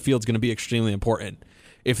middle of the field is going to be extremely important.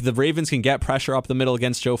 If the Ravens can get pressure up the middle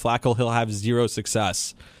against Joe Flacco, he'll have zero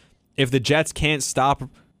success. If the Jets can't stop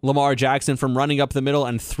Lamar Jackson from running up the middle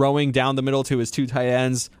and throwing down the middle to his 2 tight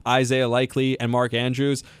ends, Isaiah Likely and Mark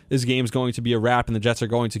Andrews, this game's going to be a wrap and the Jets are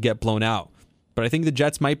going to get blown out. But I think the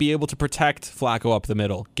Jets might be able to protect Flacco up the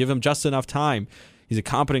middle, give him just enough time. He's a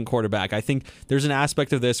competent quarterback. I think there's an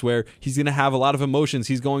aspect of this where he's going to have a lot of emotions.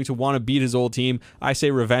 He's going to want to beat his old team. I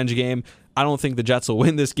say revenge game. I don't think the Jets will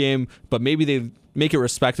win this game, but maybe they make it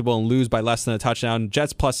respectable and lose by less than a touchdown.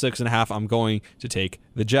 Jets +6.5. I'm going to take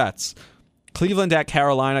the Jets. Cleveland at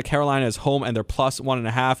Carolina. Carolina is home and they're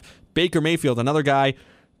 +1.5. Baker Mayfield, another guy.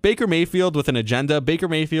 Baker Mayfield with an agenda. Baker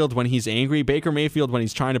Mayfield when he's angry. Baker Mayfield when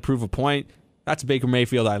he's trying to prove a point. That's Baker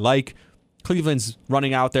Mayfield I like. Cleveland's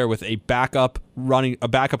running out there with a backup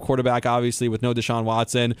quarterback, obviously, with no Deshaun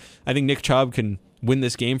Watson. I think Nick Chubb can win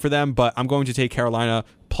this game for them, but I'm going to take Carolina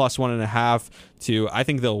 +1.5 to, I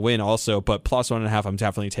think they'll win also, but +1.5, I'm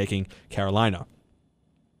definitely taking Carolina.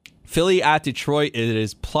 Philly at Detroit, it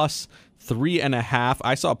is +3.5.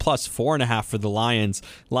 I saw +4.5 for the Lions.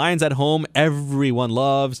 Lions at home, everyone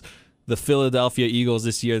loves the Philadelphia Eagles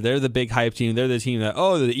this year. They're the big hype team. They're the team that,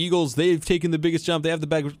 the Eagles, they've taken the biggest jump. They have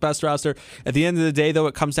the best roster. At the end of the day, though,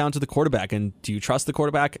 it comes down to the quarterback. And do you trust the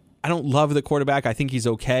quarterback? I don't love the quarterback. I think he's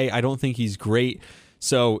okay. I don't think he's great.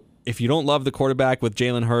 So if you don't love the quarterback with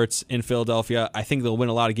Jalen Hurts in Philadelphia, I think they'll win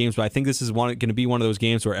a lot of games. But I think this is going to be one of those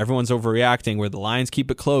games where everyone's overreacting, where the Lions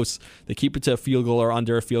keep it close. They keep it to a field goal or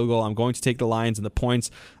under a field goal. I'm going to take the Lions and the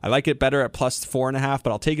points. I like it better at +4.5,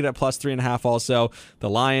 but I'll take it at +3.5 also. The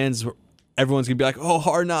Lions, everyone's going to be like,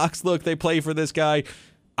 Hard Knocks, look, they play for this guy.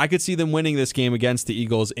 I could see them winning this game against the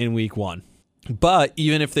Eagles in week 1. But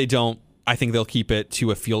even if they don't, I think they'll keep it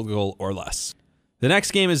to a field goal or less. The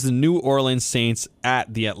next game is the New Orleans Saints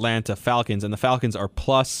at the Atlanta Falcons, and the Falcons are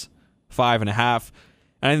 +5.5.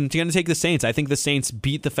 And I'm going to take the Saints. I think the Saints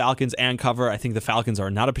beat the Falcons and cover. I think the Falcons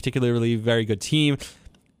are not a particularly very good team.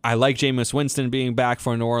 I like Jameis Winston being back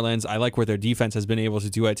for New Orleans. I like what their defense has been able to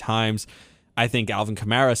do at times. I think Alvin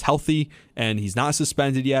Kamara is healthy, and he's not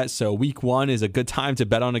suspended yet, so week 1 is a good time to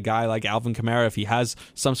bet on a guy like Alvin Kamara if he has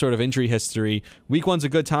some sort of injury history. Week 1's a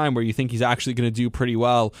good time where you think he's actually going to do pretty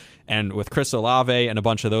well, and with Chris Olave and a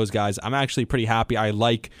bunch of those guys, I'm actually pretty happy. I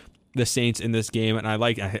like the Saints in this game, and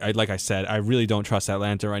like I said, I really don't trust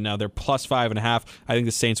Atlanta right now. They're plus 5.5. I think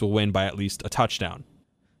the Saints will win by at least a touchdown.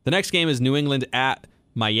 The next game is New England at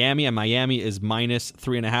Miami, and Miami is minus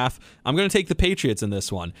 3.5. I'm going to take the Patriots in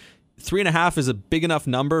this one. 3.5 is a big enough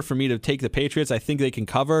number for me to take the Patriots. I think they can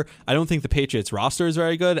cover. I don't think the Patriots roster is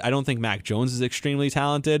very good. I don't think Mac Jones is extremely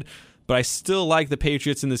talented, but I still like the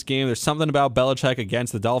Patriots in this game. There's something about Belichick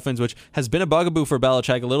against the Dolphins, which has been a bugaboo for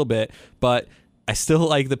Belichick a little bit, but I still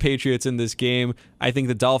like the Patriots in this game. I think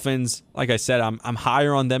the Dolphins, like I said, I'm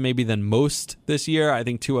higher on them maybe than most this year. I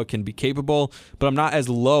think Tua can be capable, but I'm not as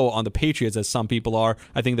low on the Patriots as some people are.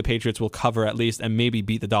 I think the Patriots will cover at least and maybe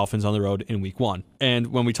beat the Dolphins on the road in week 1. And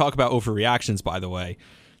when we talk about overreactions, by the way,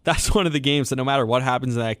 that's one of the games that no matter what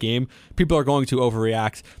happens in that game, people are going to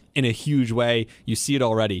overreact in a huge way. You see it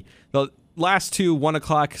already. The last 2 1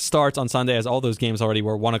 o'clock starts on Sunday, as all those games already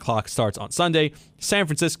were 1 o'clock starts on Sunday. San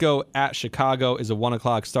Francisco at Chicago is a 1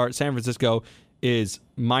 o'clock start. San Francisco is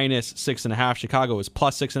minus 6.5. Chicago is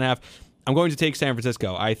plus 6.5. I'm going to take San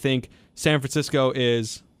Francisco. I think San Francisco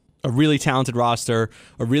is a really talented roster,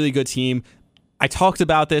 a really good team. I talked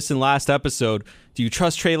about this in last episode. Do you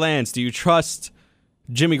trust Trey Lance? Do you trust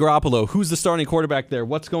Jimmy Garoppolo? Who's the starting quarterback there?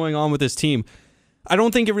 What's going on with this team? I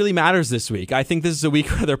don't think it really matters this week. I think this is a week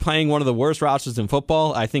where they're playing one of the worst rosters in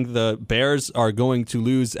football. I think the Bears are going to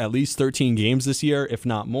lose at least 13 games this year, if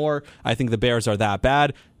not more. I think the Bears are that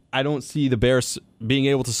bad. I don't see the Bears being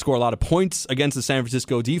able to score a lot of points against the San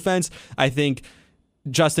Francisco defense. I think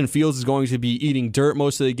Justin Fields is going to be eating dirt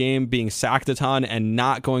most of the game, being sacked a ton, and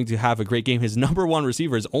not going to have a great game. His number one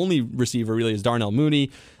receiver, his only receiver really, is Darnell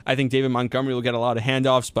Mooney. I think David Montgomery will get a lot of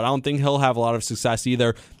handoffs, but I don't think he'll have a lot of success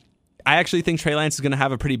either. I actually think Trey Lance is going to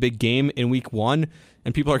have a pretty big game in week 1,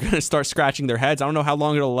 and people are going to start scratching their heads. I don't know how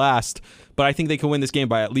long it'll last, but I think they can win this game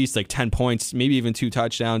by at least like 10 points, maybe even 2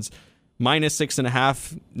 touchdowns. Minus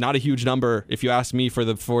 6.5, not a huge number. If you ask me for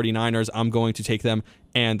the 49ers, I'm going to take them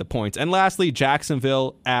and the points. And lastly,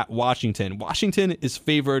 Jacksonville at Washington. Washington is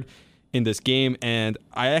favored in this game, and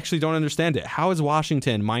I actually don't understand it. How is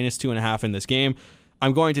Washington minus 2.5 in this game?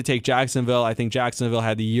 I'm going to take Jacksonville. I think Jacksonville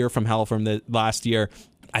had the year from hell from the last year.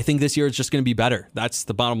 I think this year is just going to be better. That's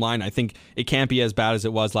the bottom line. I think it can't be as bad as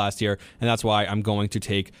it was last year, and that's why I'm going to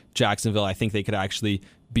take Jacksonville. I think they could actually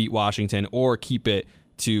beat Washington or keep it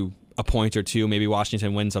to a point or two. Maybe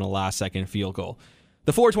Washington wins on a last-second field goal.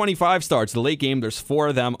 The 4:25 starts, the late game. There's 4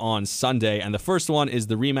 of them on Sunday, and the first one is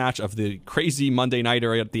the rematch of the crazy Monday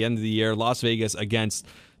nighter at the end of the year, Las Vegas against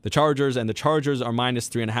the Chargers, and the Chargers are minus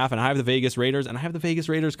 3.5, and I have the Vegas Raiders, and I have the Vegas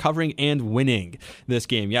Raiders covering and winning this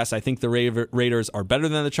game. Yes, I think the Raiders are better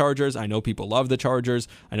than the Chargers. I know people love the Chargers.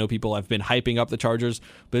 I know people have been hyping up the Chargers,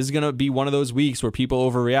 but this is going to be one of those weeks where people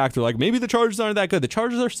overreact. They're like, maybe the Chargers aren't that good. The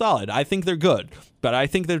Chargers are solid. I think they're good, but I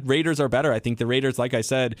think the Raiders are better. I think the Raiders, like I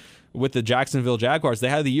said, with the Jacksonville Jaguars, they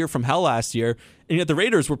had the year from hell last year, and yet the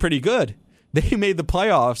Raiders were pretty good. They made the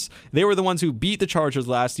playoffs. They were the ones who beat the Chargers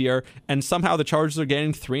last year, and somehow the Chargers are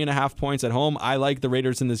getting 3.5 points at home. I like the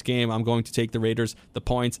Raiders in this game. I'm going to take the Raiders, the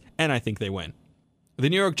points, and I think they win. The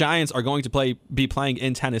New York Giants are going to be playing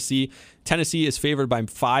in Tennessee. Tennessee is favored by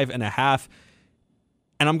 5.5,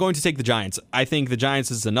 and I'm going to take the Giants. I think the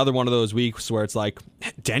Giants is another one of those weeks where it's like,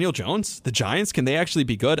 Daniel Jones, the Giants, can they actually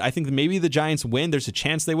be good? I think maybe the Giants win. There's a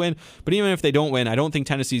chance they win. But even if they don't win, I don't think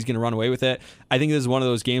Tennessee's going to run away with it. I think this is one of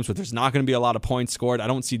those games where there's not going to be a lot of points scored. I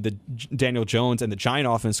don't see the Daniel Jones and the Giant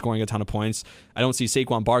offense scoring a ton of points. I don't see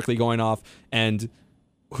Saquon Barkley going off. And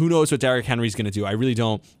who knows what Derrick Henry's going to do? I really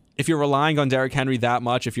don't. If you're relying on Derrick Henry that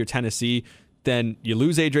much, if you're Tennessee, then you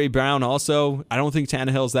lose A.J. Brown also. I don't think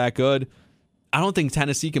Tannehill's that good. I don't think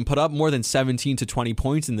Tennessee can put up more than 17 to 20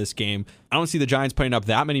 points in this game. I don't see the Giants putting up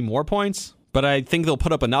that many more points, but I think they'll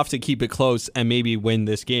put up enough to keep it close and maybe win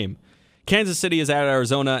this game. Kansas City is at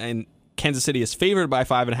Arizona, and Kansas City is favored by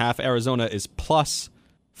 5.5. Arizona is plus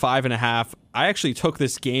 5.5. I actually took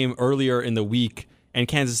this game earlier in the week, and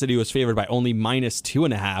Kansas City was favored by only minus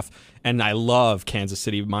 2.5, and I love Kansas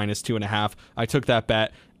City minus 2.5. I took that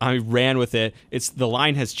bet. I ran with it. The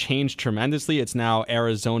line has changed tremendously. It's now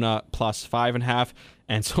Arizona plus 5.5.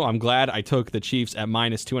 And so I'm glad I took the Chiefs at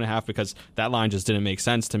minus 2.5 because that line just didn't make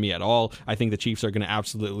sense to me at all. I think the Chiefs are going to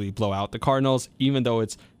absolutely blow out the Cardinals, even though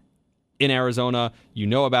it's in Arizona. You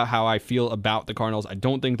know about how I feel about the Cardinals. I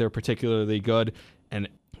don't think they're particularly good. And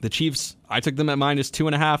the Chiefs, I took them at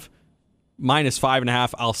 -2.5,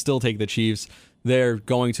 -5.5. I'll still take the Chiefs. They're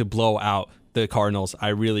going to blow out the Cardinals. I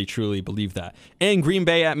really, truly believe that. And Green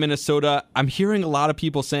Bay at Minnesota, I'm hearing a lot of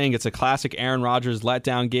people saying it's a classic Aaron Rodgers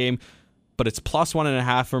letdown game, but it's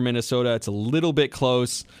 +1.5 for Minnesota. It's a little bit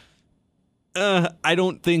close. I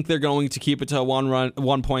don't think they're going to keep it to a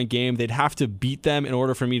 1-point game. They'd have to beat them in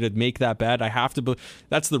order for me to make that bet. I have to.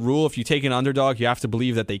 That's the rule. If you take an underdog, you have to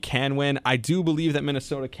believe that they can win. I do believe that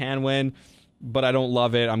Minnesota can win, but I don't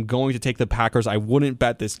love it. I'm going to take the Packers. I wouldn't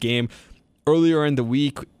bet this game. Earlier in the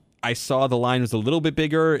week, I saw the line was a little bit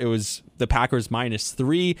bigger. It was the Packers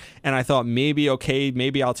 -3, and I thought maybe I'll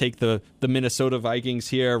take the Minnesota Vikings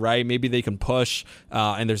here, right? Maybe they can push,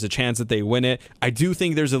 and there's a chance that they win it. I do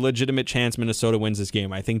think there's a legitimate chance Minnesota wins this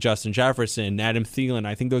game. I think Justin Jefferson, Adam Thielen,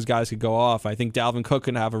 I think those guys could go off. I think Dalvin Cook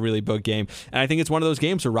can have a really big game, and I think it's one of those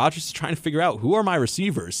games where Rodgers is trying to figure out who are my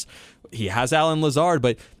receivers. He has Allen Lazard,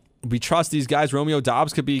 but we trust these guys. Romeo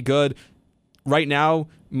Doubs could be good. Right now,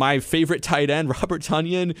 my favorite tight end, Robert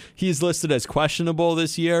Tonyan, he's listed as questionable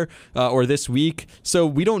this year or this week. So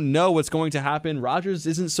we don't know what's going to happen. Rodgers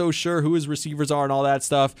isn't so sure who his receivers are and all that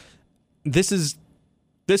stuff. This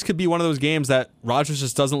could be one of those games that Rodgers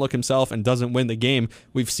just doesn't look himself and doesn't win the game.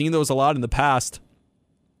 We've seen those a lot in the past.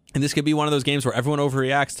 And this could be one of those games where everyone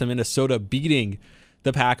overreacts to Minnesota beating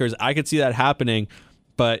the Packers. I could see that happening,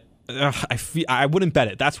 but I wouldn't bet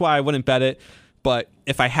it. That's why I wouldn't bet it. But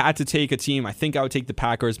if I had to take a team, I think I would take the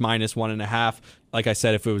Packers -1.5. Like I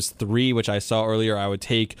said, if it was 3, which I saw earlier, I would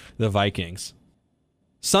take the Vikings.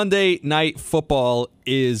 Sunday night football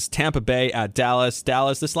is Tampa Bay at Dallas.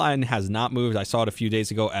 This line has not moved. I saw it a few days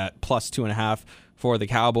ago at +2.5 for the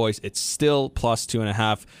Cowboys. It's still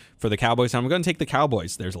 +2.5 for the Cowboys. And I'm going to take the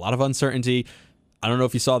Cowboys. There's a lot of uncertainty. I don't know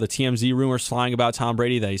if you saw the TMZ rumors flying about Tom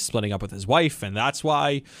Brady that he's splitting up with his wife, and that's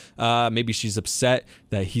why maybe she's upset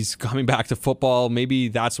that he's coming back to football. Maybe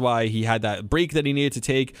that's why he had that break that he needed to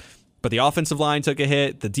take. But the offensive line took a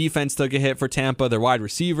hit. The defense took a hit for Tampa. Their wide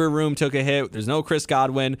receiver room took a hit. There's no Chris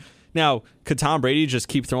Godwin. Now, could Tom Brady just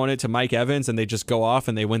keep throwing it to Mike Evans and they just go off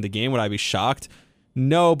and they win the game? Would I be shocked?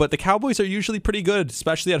 No, but the Cowboys are usually pretty good,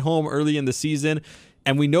 especially at home early in the season.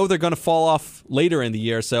 And we know they're going to fall off later in the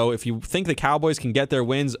year. So if you think the Cowboys can get their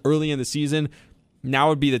wins early in the season, now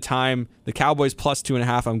would be the time. The Cowboys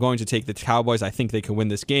 +2.5. I'm going to take the Cowboys. I think they can win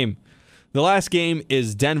this game. The last game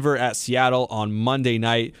is Denver at Seattle on Monday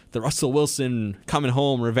night. The Russell Wilson coming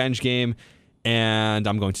home revenge game. And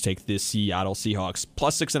I'm going to take the Seattle Seahawks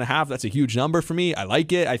 +6.5. That's a huge number for me. I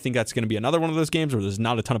like it. I think that's going to be another one of those games where there's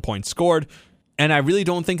not a ton of points scored. And I really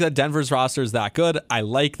don't think that Denver's roster is that good. I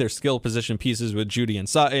like their skill position pieces with Judy and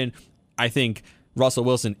Sutton. I think Russell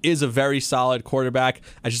Wilson is a very solid quarterback.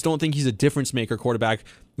 I just don't think he's a difference maker quarterback.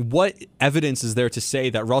 What evidence is there to say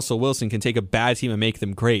that Russell Wilson can take a bad team and make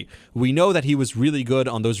them great? We know that he was really good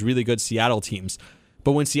on those really good Seattle teams.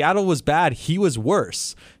 But when Seattle was bad, he was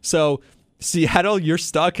worse. So Seattle, you're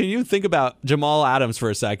stuck. Can you think about Jamal Adams for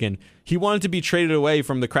a second? He wanted to be traded away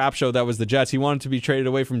from the crap show that was the Jets. He wanted to be traded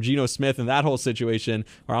away from Geno Smith and that whole situation.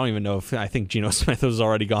 Or I don't even know if I think Geno Smith was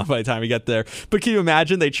already gone by the time he got there. But can you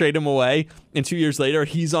imagine they trade him away and 2 years later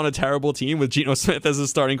he's on a terrible team with Geno Smith as a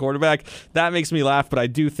starting quarterback? That makes me laugh, but I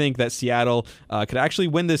do think that Seattle could actually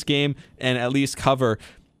win this game and at least cover.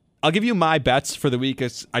 I'll give you my bets for the week.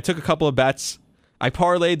 I took a couple of bets. I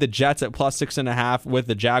parlayed the Jets at +6.5 with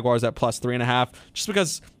the Jaguars at +3.5, just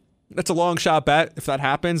because that's a long shot bet. If that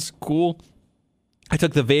happens, cool. I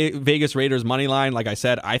took the Vegas Raiders money line. Like I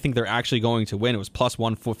said, I think they're actually going to win. It was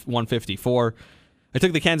 +154. I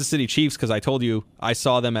took the Kansas City Chiefs because I told you I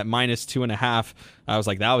saw them at -2.5. I was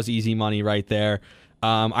like, that was easy money right there.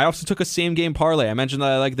 I also took a same game parlay. I mentioned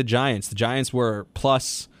that I like the Giants. The Giants were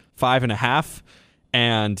 +5.5,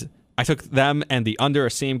 and I took them and the under a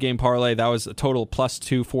same game parlay. That was a total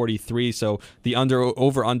 +243. So the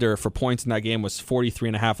over for points in that game was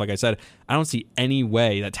 43.5. Like I said, I don't see any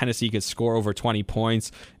way that Tennessee could score over 20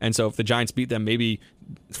 points. And so if the Giants beat them, maybe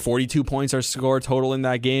 42 points are scored total in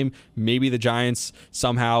that game. Maybe the Giants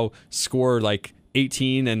somehow score like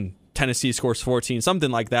 18 and Tennessee scores 14, something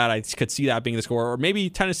like that. I could see that being the score. Or maybe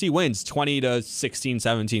Tennessee wins 20-16,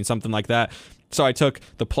 17, something like that. So I took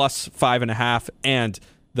the +5.5 and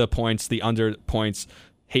the points, the under points.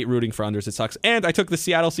 Hate rooting for unders, it sucks. And I took the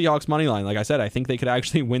Seattle Seahawks money line. Like I said, I think they could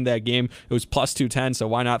actually win that game. It was +210, so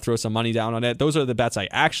why not throw some money down on it? Those are the bets I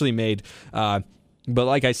actually made. But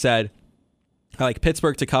like I said, I like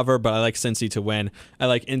Pittsburgh to cover, but I like Cincy to win. I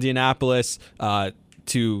like Indianapolis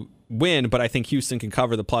to win, but I think Houston can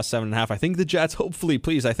cover the plus 7.5. I think the Jets, hopefully,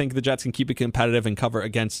 please, I think the Jets can keep it competitive and cover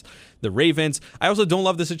against the Ravens. I also don't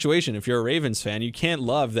love the situation. If you're a Ravens fan, you can't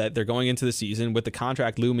love that they're going into the season with the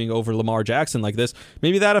contract looming over Lamar Jackson like this.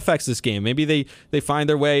 Maybe that affects this game. Maybe they find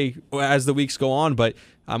their way as the weeks go on, but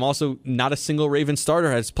I'm also not a single Ravens starter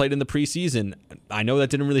has played in the preseason. I know that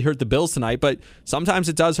didn't really hurt the Bills tonight, but sometimes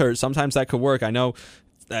it does hurt. Sometimes that could work. I know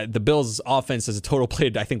the Bills' offense as a total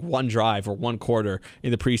played, I think, one drive or one quarter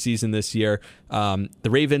in the preseason this year. The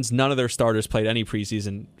Ravens, none of their starters played any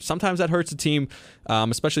preseason. Sometimes that hurts a team,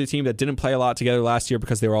 especially a team that didn't play a lot together last year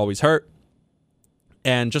because they were always hurt.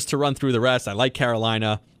 And just to run through the rest, I like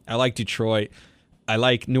Carolina. I like Detroit. I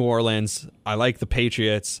like New Orleans. I like the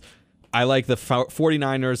Patriots. I like the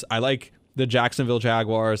 49ers. I like the Jacksonville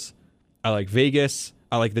Jaguars. I like Vegas.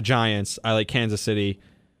 I like the Giants. I like Kansas City.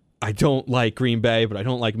 I don't like Green Bay, but I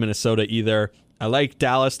don't like Minnesota either. I like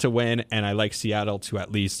Dallas to win, and I like Seattle to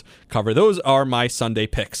at least cover. Those are my Sunday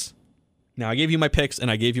picks. Now, I gave you my picks,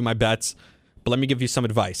 and I gave you my bets, but let me give you some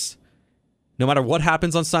advice. No matter what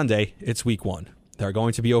happens on Sunday, it's week 1. There are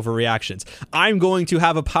going to be overreactions. I'm going to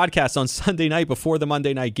have a podcast on Sunday night before the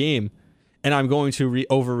Monday night game, and I'm going to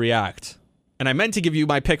overreact. And I meant to give you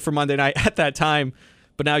my pick for Monday night at that time,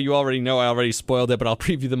 but now you already know I already spoiled it, but I'll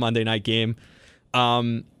preview the Monday night game.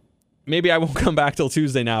 Maybe I won't come back till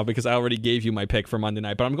Tuesday now because I already gave you my pick for Monday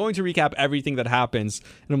night, but I'm going to recap everything that happens,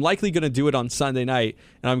 and I'm likely going to do it on Sunday night,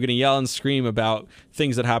 and I'm going to yell and scream about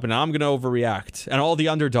things that happen, and I'm going to overreact, and all the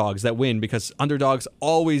underdogs that win, because underdogs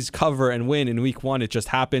always cover and win in week 1. It just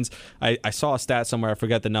happens. I saw a stat somewhere, I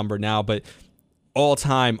forget the number now, but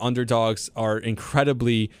all-time underdogs are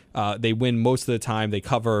incredibly, they win most of the time, they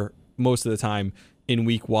cover most of the time in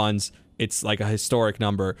week 1s. It's like a historic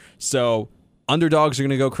number. So underdogs are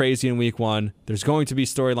going to go crazy in week 1. There's going to be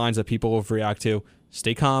storylines that people overreact to.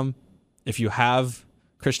 Stay calm. If you have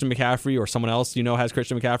Christian McCaffrey or someone else you know has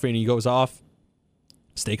Christian McCaffrey and he goes off,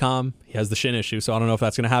 stay calm. He has the shin issue, so I don't know if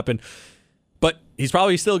that's going to happen. But he's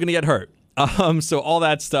probably still going to get hurt. So all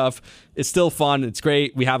that stuff is still fun. It's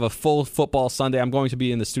great. We have a full football Sunday. I'm going to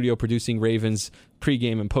be in the studio producing Ravens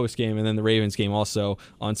pregame and postgame, and then the Ravens game also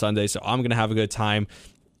on Sunday. So I'm going to have a good time.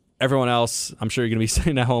 Everyone else, I'm sure you're going to be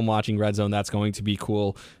sitting at home watching Red Zone. That's going to be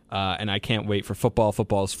cool. And I can't wait for football.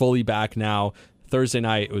 Football is fully back now. Thursday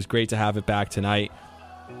night, it was great to have it back tonight.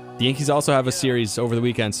 The Yankees also have a series over the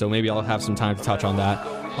weekend, so maybe I'll have some time to touch on that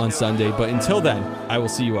on Sunday. But until then, I will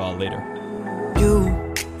see you all later.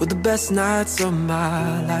 You were the best nights of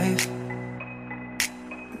my life.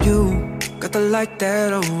 You got the light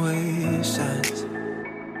that always shines.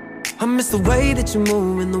 I miss the way that you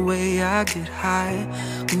move and the way I get high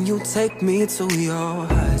when you take me to your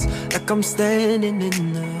heights, like I'm standing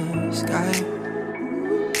in the sky.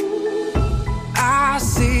 I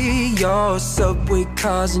see your subway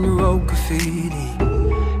cars and your road graffiti.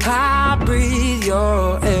 I breathe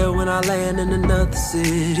your air when I land in another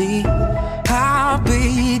city. I'll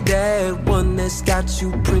be that one that's got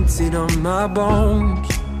you printed on my bones.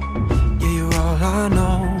 Yeah, you're all I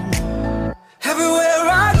know. Everywhere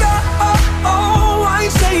I go, I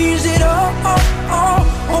ain't changed it all.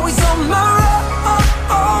 Always on my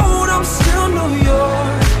road, I'm still New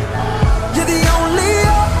York. You're the only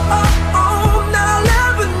that I'll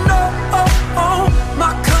ever know.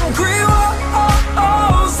 My concrete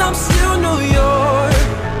walls, I'm still New York.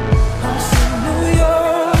 I'm still New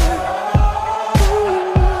York.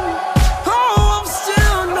 Oh, I'm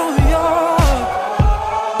still New York.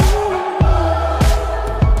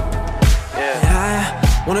 Yeah,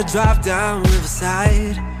 I wanna drive down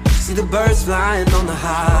Riverside, see the birds flying on the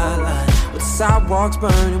High Line. With the sidewalks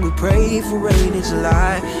burning, we pray for rain in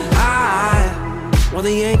July. I want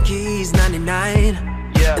the Yankees 99,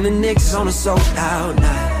 and the Knicks on a sold-out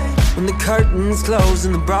night. When the curtains close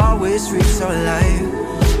and the Broadway streets are alive.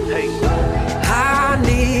 I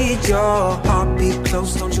need your heartbeat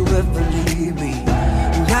close, don't you ever leave me.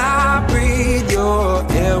 And I breathe your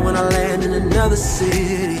air when I land in another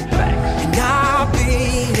city. And I'll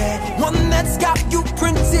be that one that's got you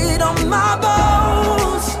printed on my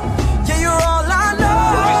bones. Yeah, you're all I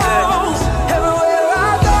know. Everywhere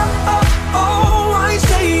I go, I ain't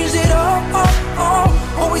changed it all.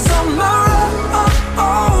 Always on my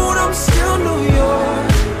road, I'm still New York.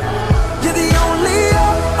 You're the only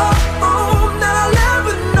that I'll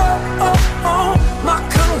ever know. My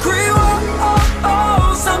concrete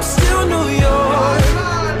walls, I'm still New York.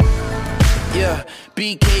 Yeah.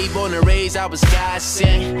 BK born and raised, I was God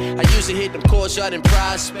sent. I used to hit them courts out in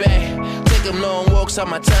Prospect. Take them long walks on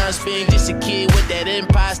my time spent. Just a kid with that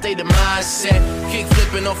empire state of mindset. Kick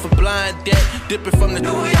flipping off a blind deck. Dipping from the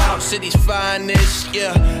New York City's finest.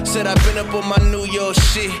 Yeah, said I've been up on my New York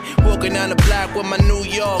shit. Walking down the block with my New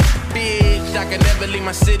York bitch. I can never leave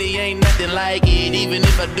my city, ain't nothing like it. Even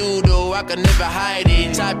if I do though, I can never hide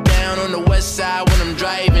it. Top down on the west side when I'm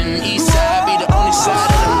driving. East side be the only side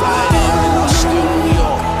that I'm riding. And I'm still New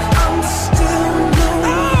York. I'm still New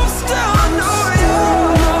York. I'm still New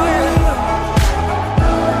York.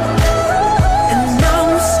 And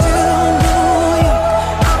I'm still New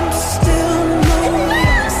York. I'm still New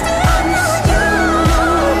York. I'm still New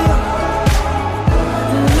York.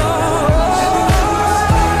 No.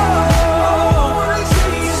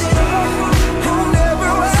 And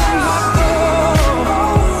everywhere I go,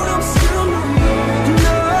 I'm still New York.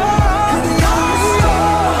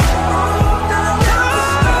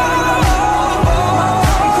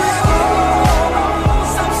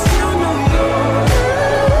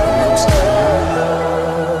 No.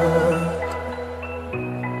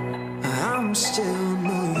 I'm still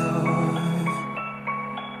New York.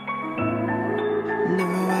 And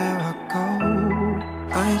everywhere I go,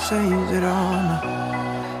 I ain't changed it all. No.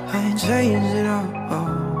 I ain't changed it all.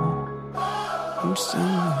 I'm still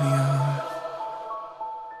New York.